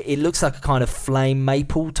looking at it, it looks like a kind of flame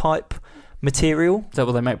maple type material. Is that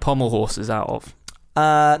what they make pommel horses out of?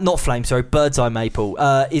 Not flame, sorry, bird's eye maple.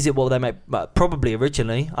 Is it what they make? Probably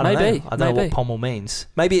originally. I don't know. I don't know what pommel means.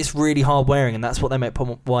 Maybe it's really hard wearing, and that's what they make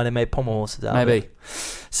why they made pommel horses out of it.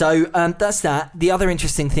 So that's that. The other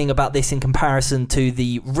interesting thing about this in comparison to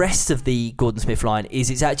the rest of the Gordon Smith line is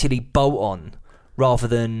it's actually bolt-on rather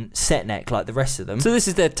than set neck like the rest of them. So this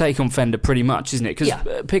is their take on Fender pretty much, isn't it?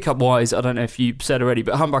 Because pickup-wise, I don't know if you said already,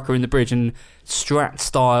 but humbucker in the bridge and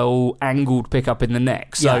Strat-style angled pickup in the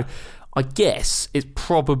neck. So I guess it's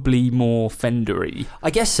probably more Fender-y.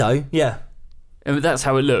 I guess so, yeah. And that's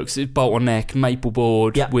how it looks. It's bolt-on neck, maple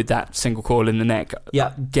board with that single coil in the neck.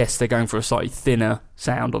 I guess they're going for a slightly thinner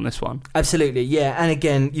sound on this one. Absolutely, yeah. And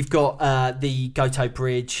again, you've got the Gotoh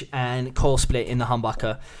bridge and coil split in the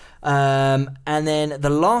humbucker. And then the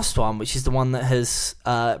last one, which is the one that has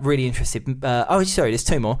really interested. There's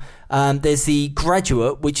two more. There's the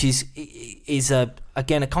Graduate, which is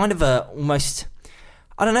again a kind of a almost.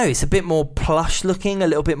 I don't know, it's a bit more plush looking, a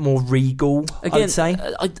little bit more regal, again, I would say.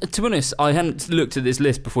 To be honest, I hadn't looked at this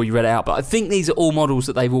list before you read it out, but I think these are all models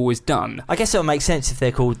that they've always done. I guess it'll make sense if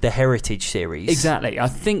they're called the Heritage Series. Exactly. I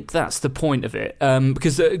think that's the point of it.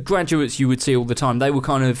 Because the Graduates you would see all the time, they were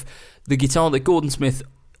kind of the guitar that Gordon Smith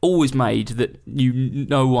always made that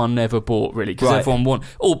no one ever bought, really. Because everyone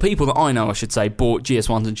or people that I know, I should say, bought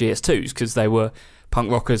GS1s and GS2s because they were punk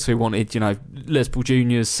rockers who wanted, Les Paul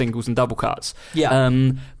Juniors, singles and double cuts. Yeah.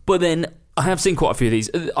 But then I have seen quite a few of these.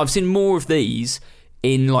 I've seen more of these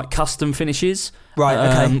in like custom finishes. Right,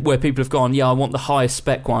 okay. Where people have gone, I want the highest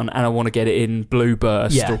spec one and I want to get it in blue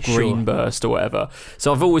burst or green burst or whatever.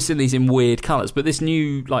 So I've always seen these in weird colours, but this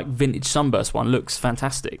new like vintage sunburst one looks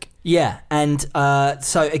fantastic. Yeah, and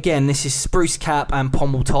so again, this is spruce cap and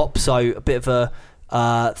pommel top, so a bit of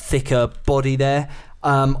a thicker body there.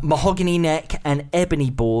 Mahogany neck and ebony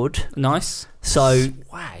board. Nice. So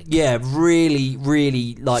swag. Yeah, really,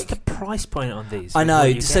 really like. What's the price point on these? I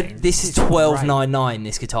know. So this is $12.99.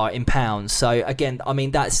 This guitar in pounds. So again, I mean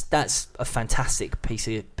that's a fantastic piece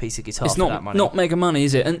of guitar. It's for that money. not mega money,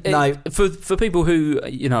 is it? And no. For people who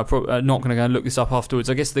are not going to go and look this up afterwards,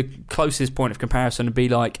 I guess the closest point of comparison would be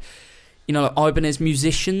like Ibanez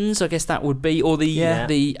Musicians. I guess that would be, or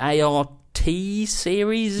the ART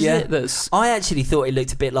series, is it? I actually thought it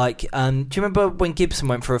looked a bit like. Do you remember when Gibson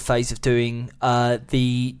went for a phase of doing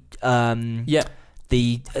the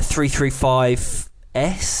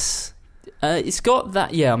 335S? It's got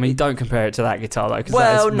that. Yeah, I mean, don't compare it to that guitar though, because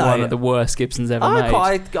that is one of the worst Gibsons ever made.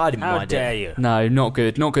 I didn't mind it. How dare you? No, not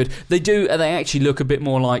good, not good. They actually look a bit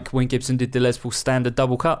more like when Gibson did the Les Paul standard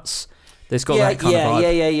double cuts. There's got that kind of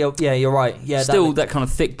vibe. Yeah, you're right. Yeah, still that kind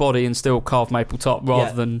of thick body and still carved maple top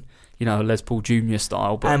rather than a Les Paul Junior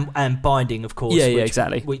style, but and binding, of course.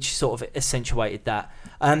 Exactly. Which sort of accentuated that.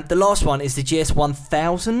 The last one is the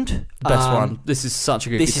GS1000. Best one. This is such a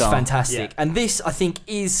good guitar. This is fantastic, and this I think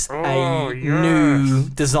is a new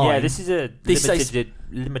design. Yeah, this is a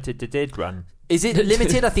limited run. Is it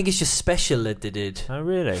limited? I think it's just special edited. Oh,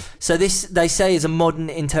 really? So this, they say, is a modern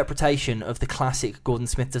interpretation of the classic Gordon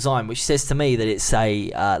Smith design, which says to me that it's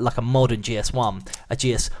like a modern GS1, a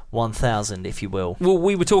GS1000, if you will. Well,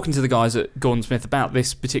 we were talking to the guys at Gordon Smith about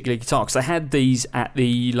this particular guitar, because they had these at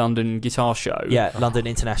the London Guitar Show. Yeah, London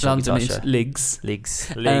International Guitar Show. Ligs.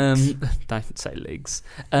 Don't say Ligs.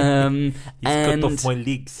 He's got off my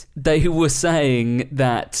legs. They were saying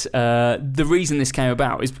that the reason this came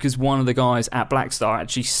about is because one of the guys at Blackstar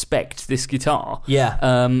actually spec'd this guitar. Yeah.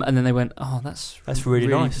 And then they went, that's really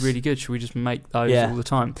nice. Really good. Should we just make those all the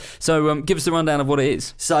time? So give us the rundown of what it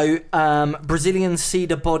is. So Brazilian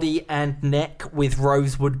cedar body and neck with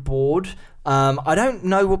rosewood board. I don't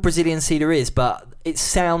know what Brazilian cedar is, but it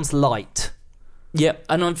sounds light. Yep,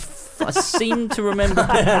 and I seem to remember.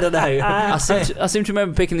 I don't know. I seem to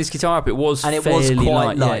remember picking this guitar up. It was and it was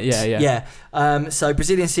quite light. Yeah. So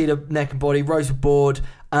Brazilian cedar neck and body, rosewood board,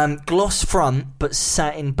 gloss front, but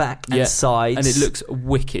satin back and sides, and it looks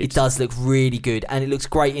wicked. It does look really good, and it looks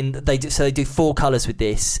great. They do 4 colours with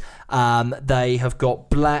this. They have got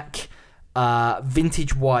black,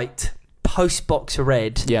 vintage white, post box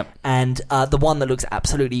red, and the one that looks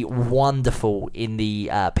absolutely wonderful in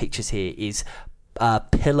the pictures here is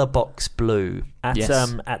pillar box blue at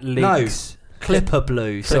Ligs. Clipper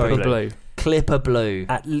blue. Clipper blue.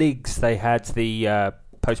 At Ligs, they had the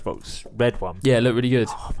postbox red one. Yeah, it looked really good.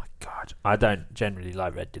 Oh my god! I don't generally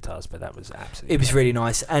like red guitars, but that was absolutely. It was really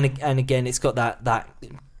nice, and again, it's got that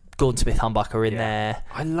Gordon Smith humbucker in there.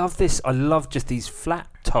 I love this. I love just these flat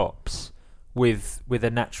tops with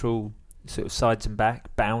a natural sort of sides and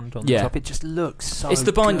back bound on the top. It just looks so It's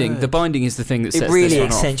the binding. good. The binding is the thing that sets it really this one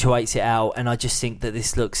accentuates it out, and I just think that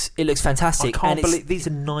this looks fantastic. I can't believe these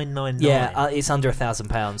are $999. Yeah, it's under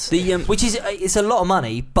 £1,000. Which is it's a lot of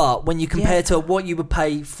money, but when you compare to what you would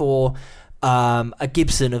pay for a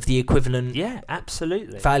Gibson of the equivalent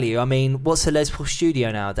absolutely value. I mean, what's a Les Paul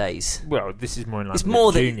Studio nowadays? Well, this is more in line with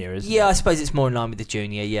the Junior, isn't it? Yeah, I suppose it's more in line with the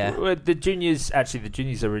Junior, yeah. Well, the Juniors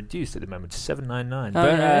are reduced at the moment to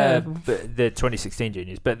 $799. But the 2016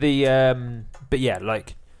 Juniors. But there'd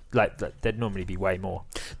normally be way more.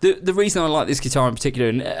 The reason I like this guitar in particular,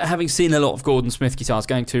 and having seen a lot of Gordon Smith guitars,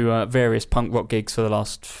 going to various punk rock gigs for the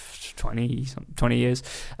last 20 years,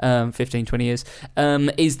 15, 20 years,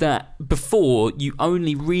 is that before you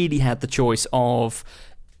only really had the choice of,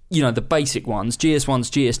 the basic ones, GS1s,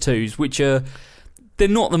 GS2s, which are... They're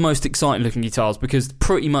not the most exciting looking guitars because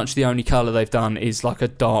pretty much the only colour they've done is like a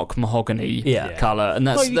dark mahogany colour, and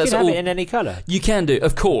that's you can have it in any colour. You can do,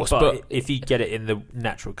 of course, but if you get it in the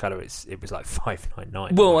natural colour, it was like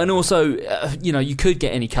 $599. Well, and also, you could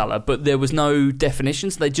get any colour, but there was no definition,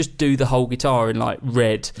 so they just do the whole guitar in like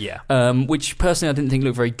red. Which personally I didn't think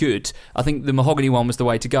looked very good. I think the mahogany one was the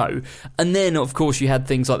way to go, and then of course you had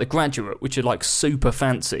things like the Graduate, which are like super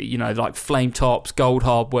fancy. Like flame tops, gold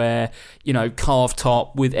hardware, carved top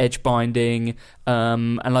with edge binding,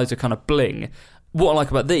 and loads of kind of bling. What I like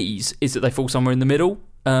about these is that they fall somewhere in the middle,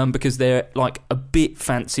 because they're like a bit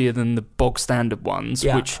fancier than the bog standard ones,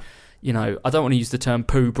 which, I don't want to use the term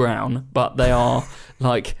poo brown, but they are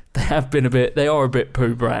like, they are a bit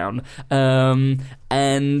poo brown.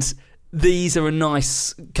 And these are a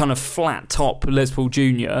nice kind of flat top Les Paul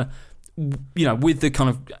Junior, with the kind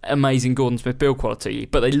of amazing Gordon Smith build quality,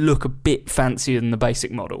 but they look a bit fancier than the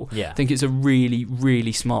basic model. I think it's a really,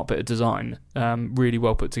 really smart bit of design, really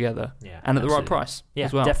well put together, and at the right price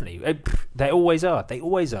as well. Definitely. They always are.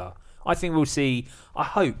 I think we'll see, I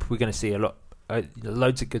hope we're going to see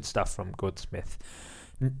loads of good stuff from Gordon Smith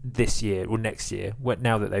this year or next year,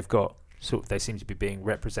 now that they've got they seem to be being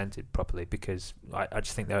represented properly, because I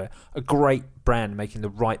just think they're a great brand making the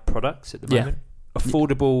right products at the moment.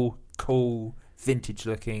 Affordable, cool, vintage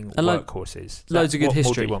looking workhorses. Loads of good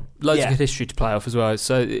history. Loads of good history to play off as well.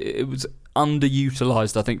 So it was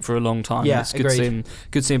underutilised, I think, for a long time. It's good to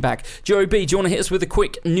see him back. Joey B, do you want to hit us with a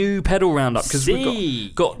quick new pedal roundup? Because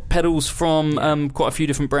we've got pedals from quite a few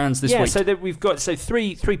different brands this week. So we've got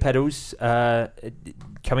three pedals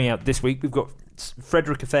coming out this week. We've got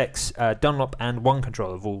Frederick Effects, Dunlop, and One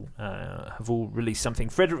Control have all released something.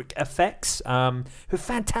 Frederick Effects, who are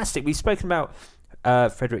fantastic. We've spoken about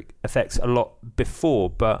Frederick Effects a lot before,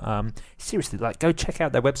 but seriously, go check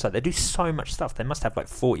out their website. They do so much stuff. They must have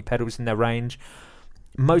 40 pedals in their range.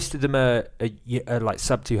 Most of them are like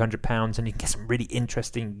sub £200, and you can get some really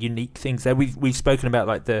interesting, unique things there. We've spoken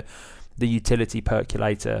about the utility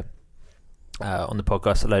percolator on the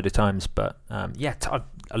podcast a load of times, but I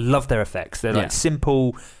love their effects. They're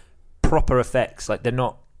simple, proper effects. They're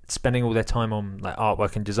not spending all their time on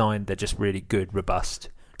artwork and design. They're just really good, robust.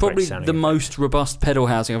 Probably the most robust pedal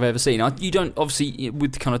housing I've ever seen. You don't, obviously,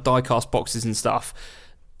 with kind of die-cast boxes and stuff,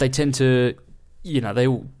 they tend to, they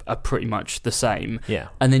all are pretty much the same. Yeah.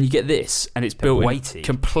 And then you get this, and it's built weighty. In a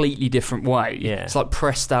completely different way. Yeah. It's like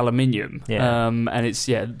pressed aluminium. Yeah. And it's,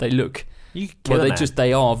 they look...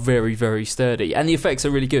 they are very, very sturdy, and the effects are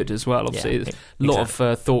really good as well. Obviously, there's a lot of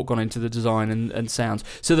thought gone into the design and sounds.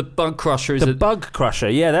 So the Bug Crusher is Bug Crusher.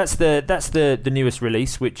 Yeah, that's the newest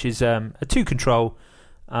release, which is a 2-control.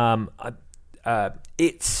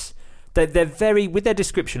 They're very, with their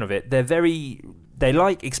description of it, they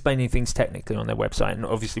like explaining things technically on their website, and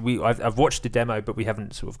obviously I've watched the demo, but we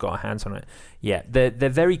haven't sort of got our hands on it yet. They're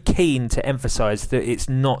very keen to emphasise that it's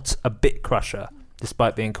not a bit crusher,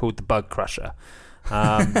 despite being called the Bug Crusher.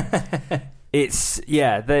 It's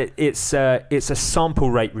a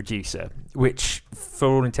sample rate reducer, which for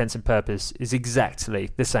all intents and purposes is exactly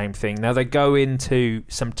the same thing. Now they go into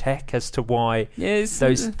some tech as to why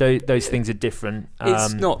those things are different.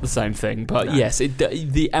 It's not the same thing, but no. Yes,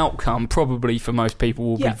 the outcome probably for most people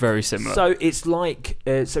will be very similar. So it's like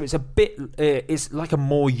it's a bit it's like a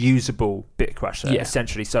more usable bit crusher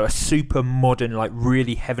essentially. So a super modern,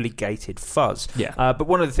 really heavily gated fuzz. But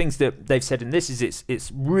one of the things that they've said in this is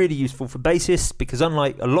it's really useful for bassists, because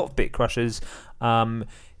unlike a lot of bit crushers,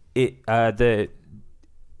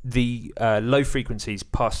 the low frequencies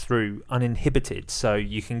pass through uninhibited, so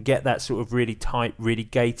you can get that sort of really tight, really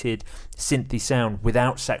gated synthy sound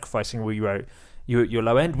without sacrificing all your your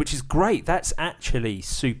low end, which is great. That's actually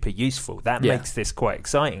super useful. That makes this quite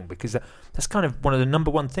exciting, because that's kind of one of the number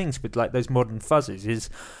one things with like those modern fuzzes is,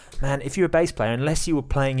 man, if you're a bass player, unless you were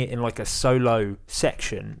playing it in like a solo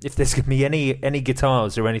section, if there's going to be any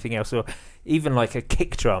guitars or anything else, or even like a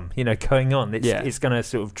kick drum, going on, it's going to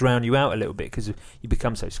sort of drown you out a little bit because you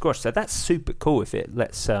become so squashed. So that's super cool if it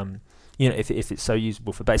lets if it's so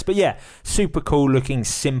usable for bass. But yeah, super cool looking,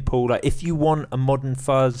 simple. Like if you want a modern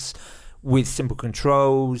fuzz with simple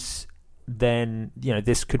controls, then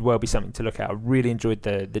this could well be something to look at. I really enjoyed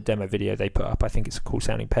the demo video they put up. I think it's a cool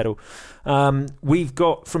sounding pedal. We've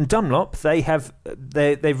got from Dunlop,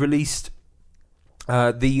 they've released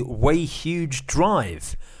the Way Huge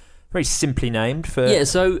Drive. Very simply named for... Yeah,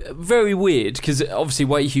 so very weird, because obviously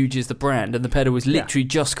Way Huge is the brand and the pedal is literally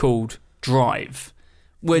just called Drive.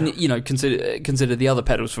 When, consider the other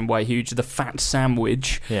pedals from Way Huge, the Fat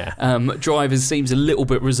Sandwich. Drive seems a little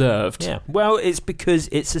bit reserved. Yeah, well, it's because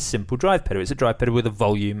it's a simple drive pedal. It's a drive pedal with a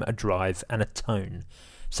volume, a drive, and a tone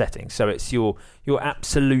setting. So it's your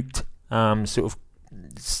absolute sort of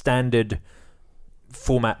standard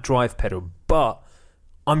format drive pedal. But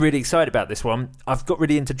I'm really excited about this one. I've got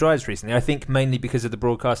really into drives recently. I think mainly because of the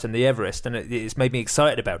broadcast and the Everest, and it's made me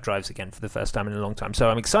excited about drives again for the first time in a long time. So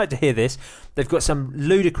I'm excited to hear this. They've got some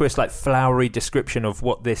ludicrous, like flowery description of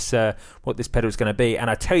what this pedal is going to be.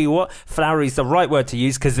 And I tell you what, flowery is the right word to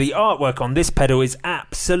use, because the artwork on this pedal is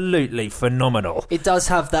absolutely phenomenal. It does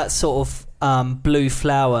have that sort of blue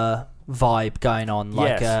flower vibe going on,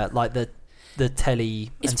 like the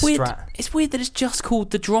telly. It's weird. It's weird that it's just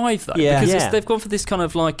called the Drive though, because they've gone for this kind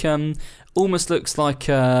of like almost looks like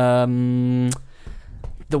the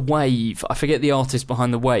Wave. I forget the artist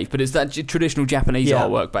behind the Wave, but it's that traditional Japanese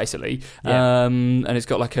artwork basically. And it's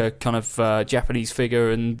got like a kind of Japanese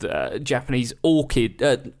figure and Japanese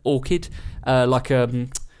orchid, like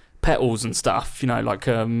petals and stuff. Like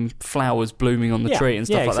flowers blooming on the tree and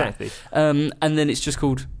stuff like that. And then it's just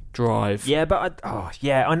called Drive. Yeah, but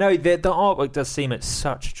I know the artwork does seem at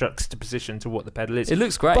such juxtaposition to what the pedal is. It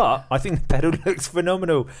looks great, but I think the pedal looks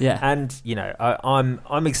phenomenal. Yeah, and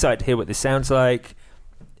I'm excited to hear what this sounds like.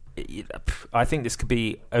 I think this could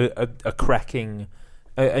be a cracking,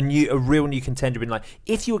 a real new contender. In like,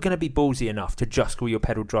 if you're going to be ballsy enough to just call your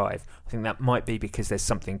pedal Drive, I think that might be because there's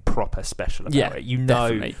something proper special about it.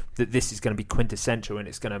 Definitely. That this is going to be quintessential and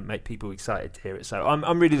it's going to make people excited to hear it. So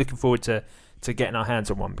I'm really looking forward to getting our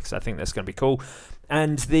hands on one, because I think that's going to be cool.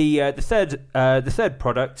 And the third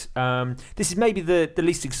product, this is maybe the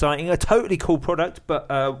least exciting, a totally cool product,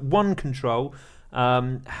 but One Control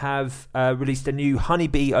have released a new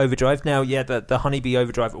Honeybee Overdrive. Now, the Honeybee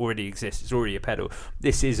Overdrive already exists; it's already a pedal.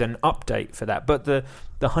 This is an update for that, but the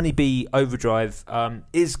Honeybee Overdrive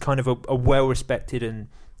is kind of a well-respected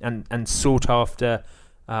and sought after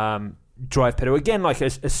drive pedal. Again, like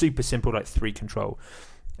a super simple, like 3-control.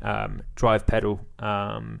 Drive pedal.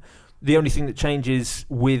 The only thing that changes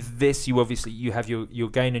with this, you have your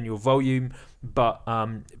gain and your volume, but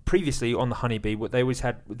previously on the Honeybee, what they always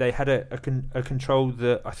had, they had a control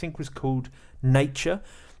that I think was called Nature,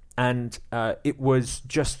 and it was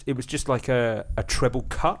just like a treble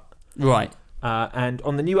cut. Right. And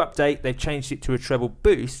on the new update, they've changed it to a treble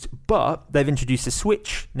boost, but they've introduced a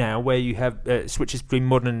switch now where you have switches between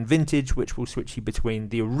modern and vintage, which will switch you between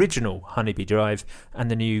the original Honeybee Drive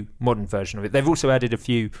and the new modern version of it. They've also added a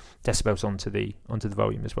few decibels onto the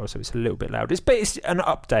volume as well, so it's a little bit louder. It's an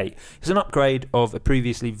update. It's an upgrade of a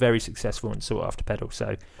previously very successful and sought after pedal.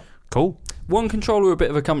 So cool. One Control are a bit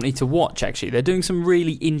of a company to watch, actually. They're doing some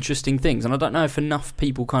really interesting things, and I don't know if enough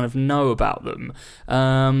people kind of know about them.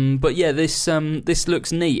 But yeah, this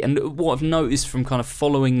looks neat, and what I've noticed from kind of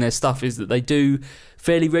following their stuff is that they do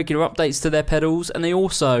fairly regular updates to their pedals, and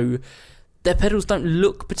their pedals don't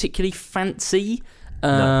look particularly fancy.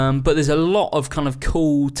 But there's a lot of kind of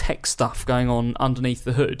cool tech stuff going on underneath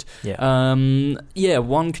the hood.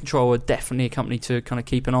 One Control are definitely a company to kind of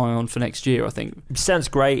keep an eye on for next year, I think. It sounds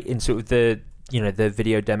great in sort of the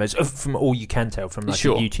video demos, from all you can tell from like a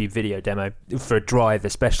YouTube video demo. For a Drive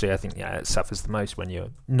especially, I think it suffers the most when you're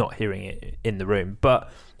not hearing it in the room. But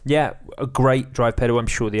yeah, a great drive pedal. I'm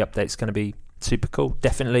sure the update's going to be super cool.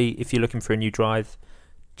 Definitely, if you're looking for a new drive,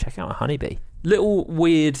 check out a Honeybee. Little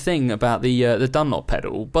weird thing about the Dunlop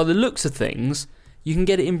pedal. By the looks of things, you can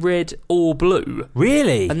get it in red or blue.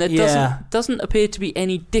 Really? And there doesn't appear to be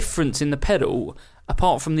any difference in the pedal,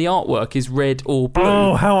 apart from the artwork is red or blue.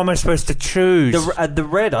 Oh, how am I supposed to choose? The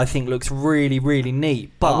red, I think, looks really, really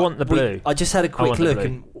neat. But I want the blue. I just had a quick look,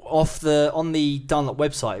 and on the Dunlop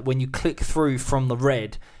website, when you click through from the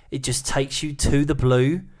red, it just takes you to the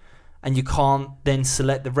blue. and you can't then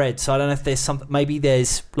select the red. So I don't know if there's something. Maybe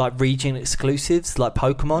there's like region exclusives like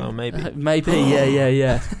Pokemon. Oh, maybe. Maybe.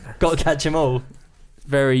 Yeah. Got to catch them all.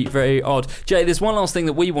 Very, very odd. Jay, there's one last thing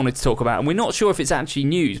that we wanted to talk about, and we're not sure if it's actually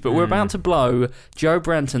news, but we're about to blow Joe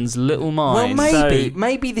Branton's little mind. Well,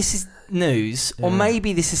 maybe this is news, or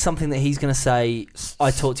maybe this is something that he's going to say.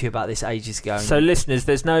 I talked to you about this ages ago. So, listeners,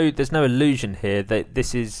 there's no illusion here that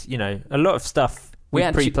this is, a lot of stuff we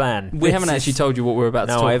pre-planned. We haven't actually told you what we're about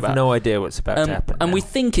to talk about. No, I have no idea what's about to happen. And now. we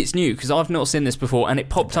think it's new because I've not seen this before, and it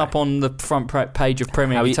popped up on the front page of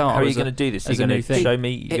Premier Guitar. How are you going to do this? Are you going to show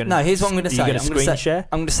me? No, here's what I'm going to say. Are you going to screen share?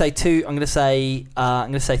 I'm going to say two. I'm going to say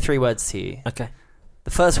 3 words to you. Okay.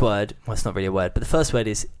 The first word, well, it's not really a word, but the first word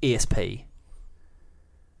is ESP.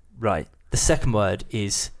 Right. The second word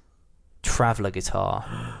is Traveller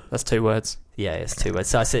Guitar. That's 2 words. Yeah, it's 2 words.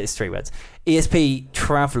 So I said it's 3 words. ESP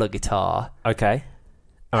Traveller Guitar. Okay.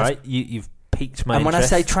 All right. You've piqued my interest. And when I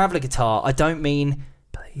say Traveller Guitar, I don't mean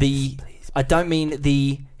the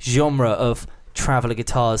genre of Traveller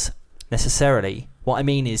guitars necessarily. What I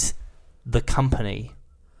mean is the company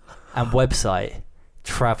and website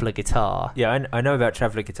Traveller Guitar. Yeah, I know about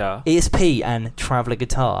Traveller Guitar. ESP and Traveller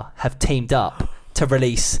Guitar have teamed up to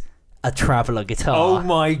release a Traveller guitar. Oh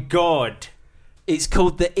my god! It's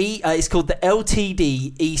called the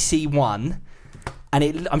LTD EC1,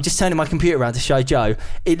 and I'm just turning my computer around to show Joe.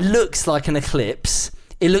 It looks like an Eclipse.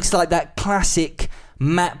 It looks like that classic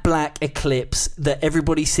matte black Eclipse that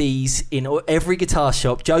everybody sees in every guitar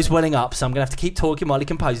shop. Joe's welling up, so I'm going to have to keep talking while he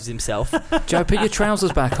composes himself. Joe, put your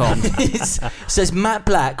trousers back on. So it's matte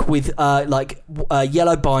black with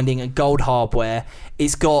yellow binding and gold hardware.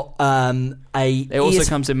 It's got It also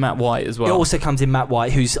comes in matte white as well. It also comes in matte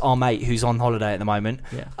white, who's our mate, who's on holiday at the moment.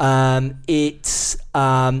 Yeah. It's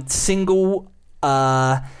single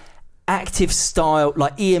active style,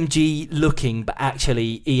 like EMG looking, but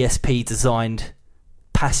actually ESP designed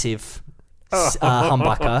passive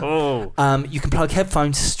humbucker. You can plug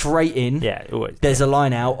headphones straight in. Yeah, always. There's a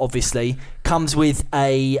line out, obviously. Comes with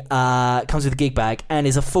a gig bag and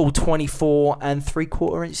is a full 24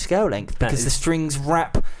 3/4 inch scale length because the strings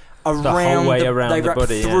wrap around the whole way around they the wrap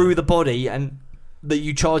body, through the body, and that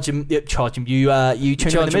you charge them. You tune them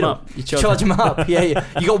in the middle. You charge them up. Yeah.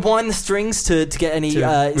 You got to wind the strings to get any.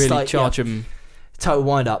 Really like, charge them. Total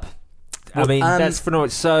wind up. I mean, that's phenomenal.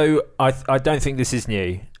 So I don't think this is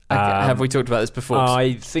new. Have we talked about this before?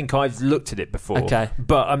 I think I've looked at it before. Okay,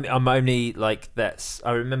 but I'm only like that's.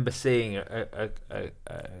 I remember seeing a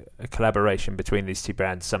collaboration between these two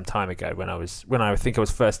brands some time ago when I think I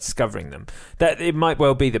was first discovering them. That it might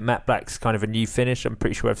well be that matte black's kind of a new finish. I'm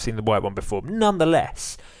pretty sure I've seen the white one before.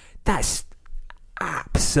 Nonetheless, that's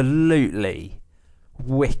absolutely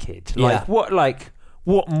wicked. Yeah.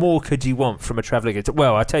 What more could you want from a Traveller guitar?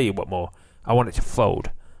 Well, I tell you what more. I want it to fold.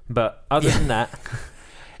 But other than that.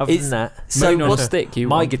 So on a stick,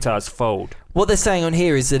 my guitars fold. What they're saying on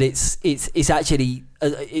here is that it's actually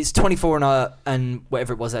it's 24 and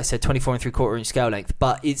whatever it was I said 24 3/4 inch scale length,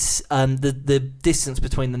 but it's the distance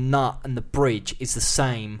between the nut and the bridge is the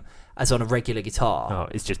same as on a regular guitar. Oh,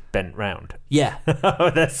 it's just bent round. Yeah. Oh,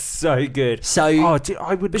 that's so good. So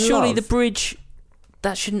I would. But surely the bridge,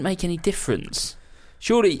 that shouldn't make any difference.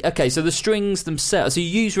 Surely, okay, so the strings themselves, so you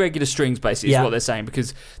use regular strings basically is what they're saying,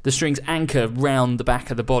 because the strings anchor round the back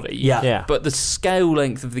of the body. Yeah. But the scale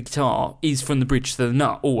length of the guitar is from the bridge to the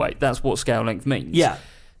nut. Oh wait, that's what scale length means. Yeah.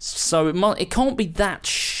 So it can't be that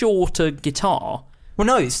short a guitar. Well,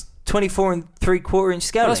 no, it's 24 3/4 inch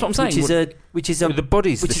scale. Well, that's what I'm saying. Which is a the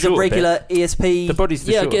body's which the is short a regular bit. ESP. The body's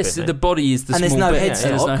the I short guess bit, the body is the and small there's no bit, headstock.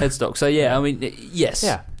 and there's no headstock. So yeah, I mean, yes.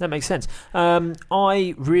 Yeah, that makes sense.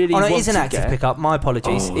 I really. It is an active pickup. My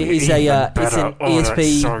apologies. It is it's an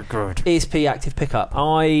ESP. So good. ESP active pickup.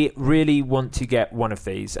 I really want to get one of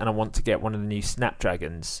these, and I want to get one of the new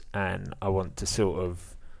Snapdragons, and I want to sort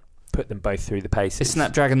of put them both through the paces. Is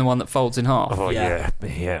Snapdragon the one that folds in half? Oh yeah,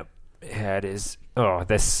 it is. Oh,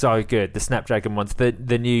 they're so good. The Snapdragon ones, the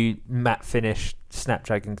new matte finish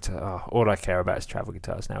Snapdragon guitar. Oh, all I care about is travel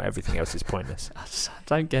guitars now. Everything else is pointless. I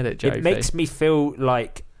don't get it, Joe. It makes me feel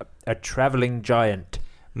like a travelling giant.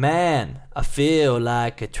 Man, I feel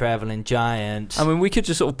like a travelling giant. I mean, we could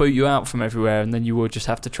just sort of boot you out from everywhere, and then you would just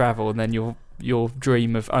have to travel, and then your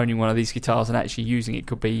dream of owning one of these guitars and actually using it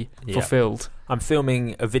could be fulfilled. I'm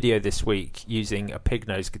filming a video this week using a pig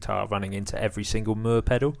nose guitar running into every single Moore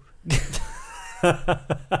pedal.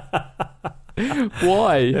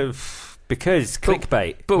 Why? Because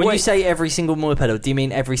clickbait. But when you say every single Moore pedal, do you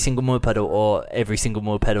mean every single Moore pedal or every single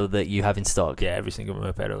Moore pedal that you have in stock? Yeah, every single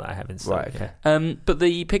Moore pedal that I have in stock. Right, okay. Yeah. But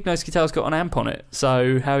the Pignose guitar's got an amp on it,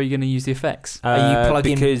 so how are you going to use the effects? Are you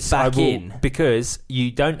plugging back in? Because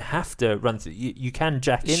you don't have to run through. You can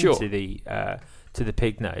jack into the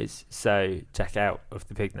Pignose, so jack out of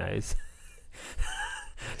the Pignose.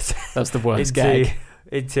 That's the worst gag.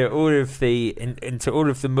 Into all of the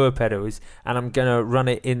Moore pedals, and I'm gonna run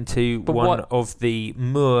it into of the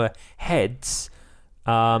Moore heads,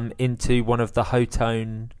 into one of the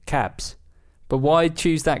Hotone cabs. But why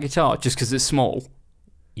choose that guitar? Just because it's small?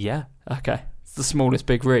 Yeah. Okay. It's the smallest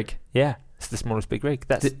big rig. Yeah, it's the smallest big rig.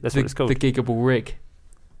 That's what it's called. The Giggable rig.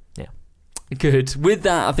 Yeah. Good. With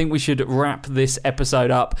that, I think we should wrap this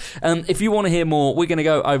episode up. If you want to hear more, we're going to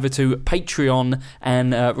go over to Patreon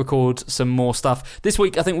and record some more stuff. This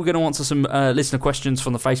week, I think we're going to answer some listener questions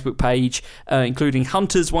from the Facebook page, including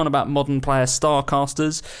Hunter's one about modern player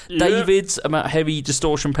Starcasters, David's about heavy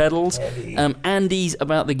distortion pedals, Andy's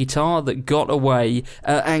about the guitar that got away,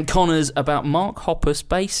 and Connor's about Mark Hoppus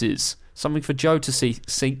basses. Something for Joe to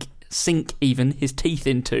sink even his teeth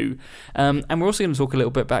into. And we're also going to talk a little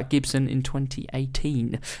bit about Gibson in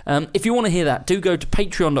 2018. If you want to hear that, do go to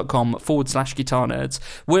patreon.com/Guitar Nerds,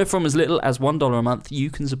 where from as little as $1 a month you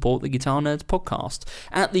can support the Guitar Nerds podcast.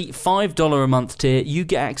 At the $5 a month tier, you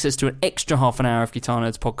get access to an extra half an hour of Guitar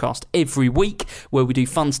Nerds podcast every week, where we do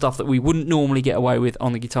fun stuff that we wouldn't normally get away with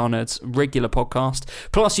on the Guitar Nerds regular podcast.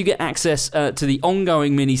 Plus you get access to the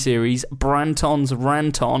ongoing mini-series Branton's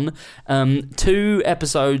Ranton, 2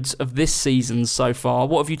 episodes of this season so far.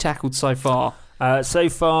 What have you tackled so far? So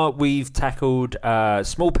far, we've tackled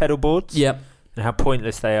small pedal boards. Yep. And how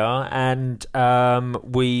pointless they are. And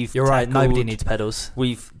You're right, nobody needs pedals.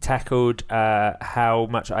 We've tackled how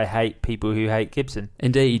much I hate people who hate Gibson.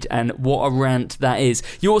 Indeed, and what a rant that is.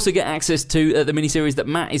 You also get access to the miniseries that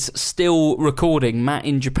Matt is still recording, Matt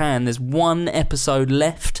in Japan. There's 1 episode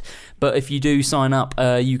left. But if you do sign up,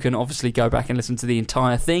 you can obviously go back and listen to the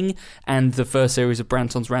entire thing, and the first series of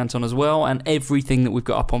Branton's Ranton as well, and everything that we've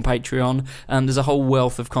got up on Patreon. There's a whole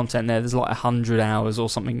wealth of content there. There's like 100 hours or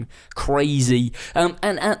something crazy. And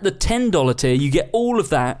at the $10 tier, you get all of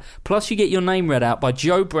that, plus you get your name read out by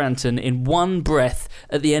Joe Branton in one breath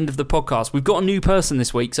at the end of the podcast. We've got a new person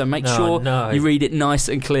this week, so make sure you read it nice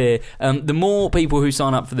and clear. The more people who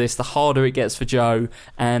sign up for this, the harder it gets for Joe,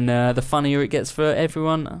 and the funnier it gets for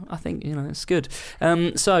everyone. I think, it's good.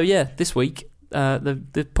 So yeah, this week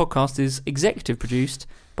the podcast is executive produced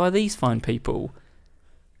by these fine people.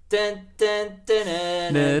 Dun, dun,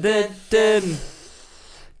 dun, dun, dun, dun.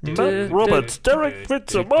 Matt Roberts, Derek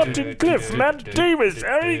Fitzer, Martin Cliff, Matt Davis,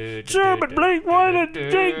 Eric Sherman, Blake Wyland,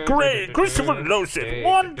 Jake Gray, Christopher Losif,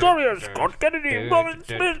 Juan Courier, Scott Kennedy, Robin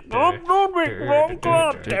Smith, Rob Nordwick, Ron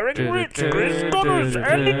Grant, Derek Ritz, Chris Connors,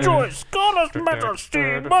 Andy Joyce, Carlos Matter,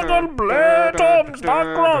 Steve Muzzle, Blair Tom,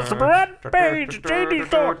 Stark Ross, Brad Page, J.D.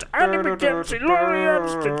 Thought, Andy McKenzie, Laurie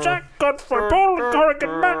Ernst, Jack Godfrey, Paul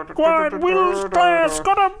Corrigan, Matt Gwynne, Will Clare,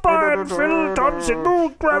 Scott O'Brien, Phil Thompson, Boo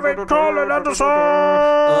Gravik, Colin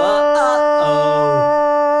Anderson. Uh-oh.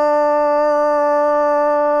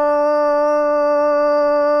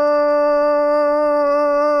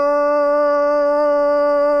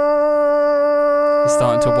 It's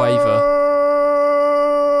starting to waver.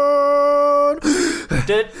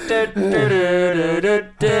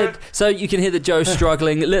 So you can hear that Joe's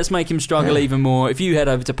struggling. Let's make him struggle even more. If you head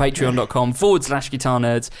over to patreon.com/Guitar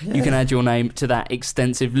Nerds, you can add your name to that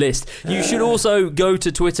extensive list. You should also go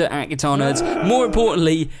to Twitter @Guitar Nerds. More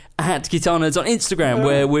importantly, at Guitar Nerds on Instagram,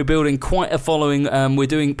 where we're building quite a following. We're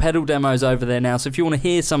doing pedal demos over there now, so if you want to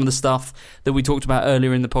hear some of the stuff that we talked about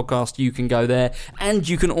earlier in the podcast, you can go there. And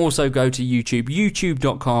you can also go to YouTube,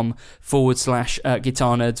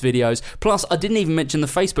 youtube.com/Guitar Nerds videos. Plus, I didn't even mention the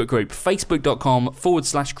Facebook group,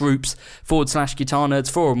 facebook.com/groups/Guitar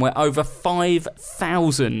Nerds forum, where over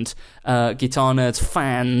 5,000 Guitar Nerds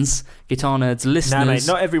fans, Guitar Nerds listeners. Now, mate,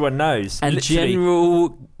 not everyone knows. And general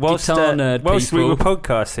Guitar Nerd people. Whilst we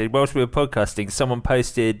were podcasting, someone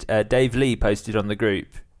posted, Dave Lee posted on the group.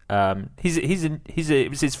 It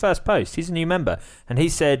was his first post. He's a new member, and he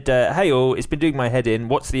said, "Hey all, it's been doing my head in.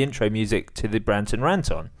 What's the intro music to the Branton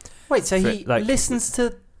Ranton?" Wait, so he listens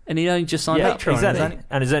to. And he only just signed up. Exactly.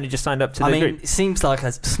 And has only just signed up to the group. It seems like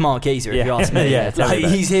a smart geezer, if you ask me. Yeah,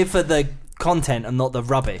 he's here for the content and not the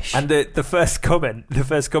rubbish. And the first comment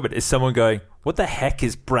is someone going, "What the heck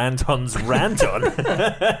is Brandon's rant on?"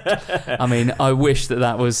 I mean, I wish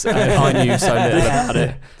that was. I knew so little about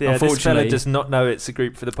it. Yeah, unfortunately, this fella does not know it's a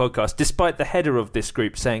group for the podcast, despite the header of this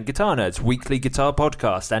group saying "Guitar Nerds Weekly Guitar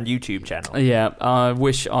Podcast and YouTube Channel." Yeah, I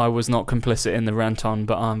wish I was not complicit in the rant on,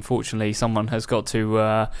 but unfortunately, someone has got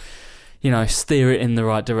to. Steer it in the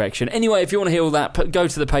right direction. Anyway, if you want to hear all that, go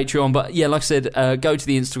to the Patreon. But yeah, like I said, go to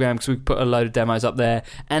the Instagram because we put a load of demos up there,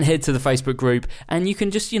 and head to the Facebook group, and you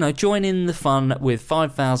can just, join in the fun with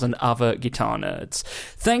 5,000 other guitar nerds.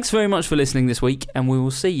 Thanks very much for listening this week, and we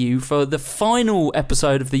will see you for the final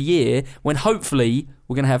episode of the year when hopefully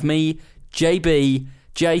we're going to have me, JB,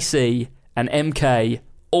 JC, and MK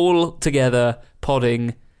all together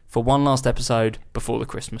podding for one last episode before the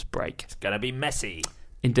Christmas break. It's going to be messy.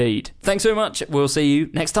 Indeed. Thanks very much. We'll see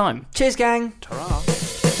you next time. Cheers, gang. Ta-ra.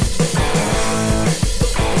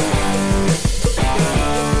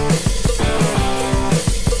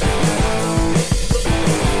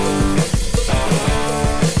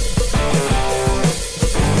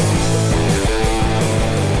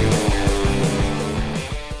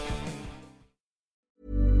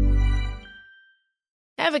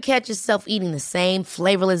 Ever catch yourself eating the same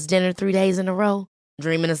flavorless dinner 3 days in a row?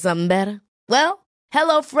 Dreaming of something better? Well,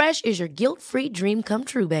 HelloFresh is your guilt-free dream come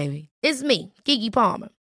true, baby. It's me, Keke Palmer.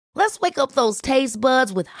 Let's wake up those taste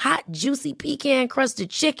buds with hot, juicy pecan-crusted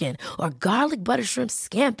chicken or garlic butter shrimp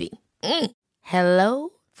scampi. Hello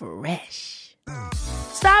Fresh.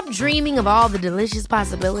 Stop dreaming of all the delicious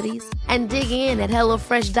possibilities and dig in at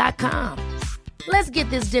HelloFresh.com. Let's get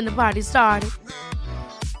this dinner party started.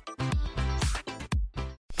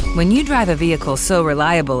 When you drive a vehicle so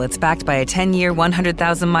reliable it's backed by a 10-year,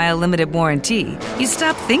 100,000-mile limited warranty, you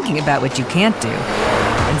stop thinking about what you can't do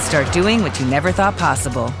and start doing what you never thought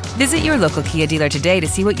possible. Visit your local Kia dealer today to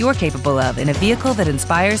see what you're capable of in a vehicle that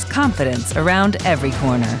inspires confidence around every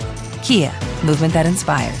corner. Kia, movement that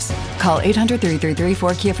inspires. Call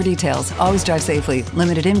 800-333-4KIA for details. Always drive safely.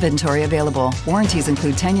 Limited inventory available. Warranties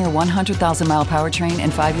include 10-year 100,000-mile powertrain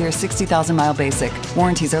and 5-year 60,000-mile basic.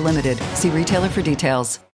 Warranties are limited. See retailer for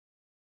details.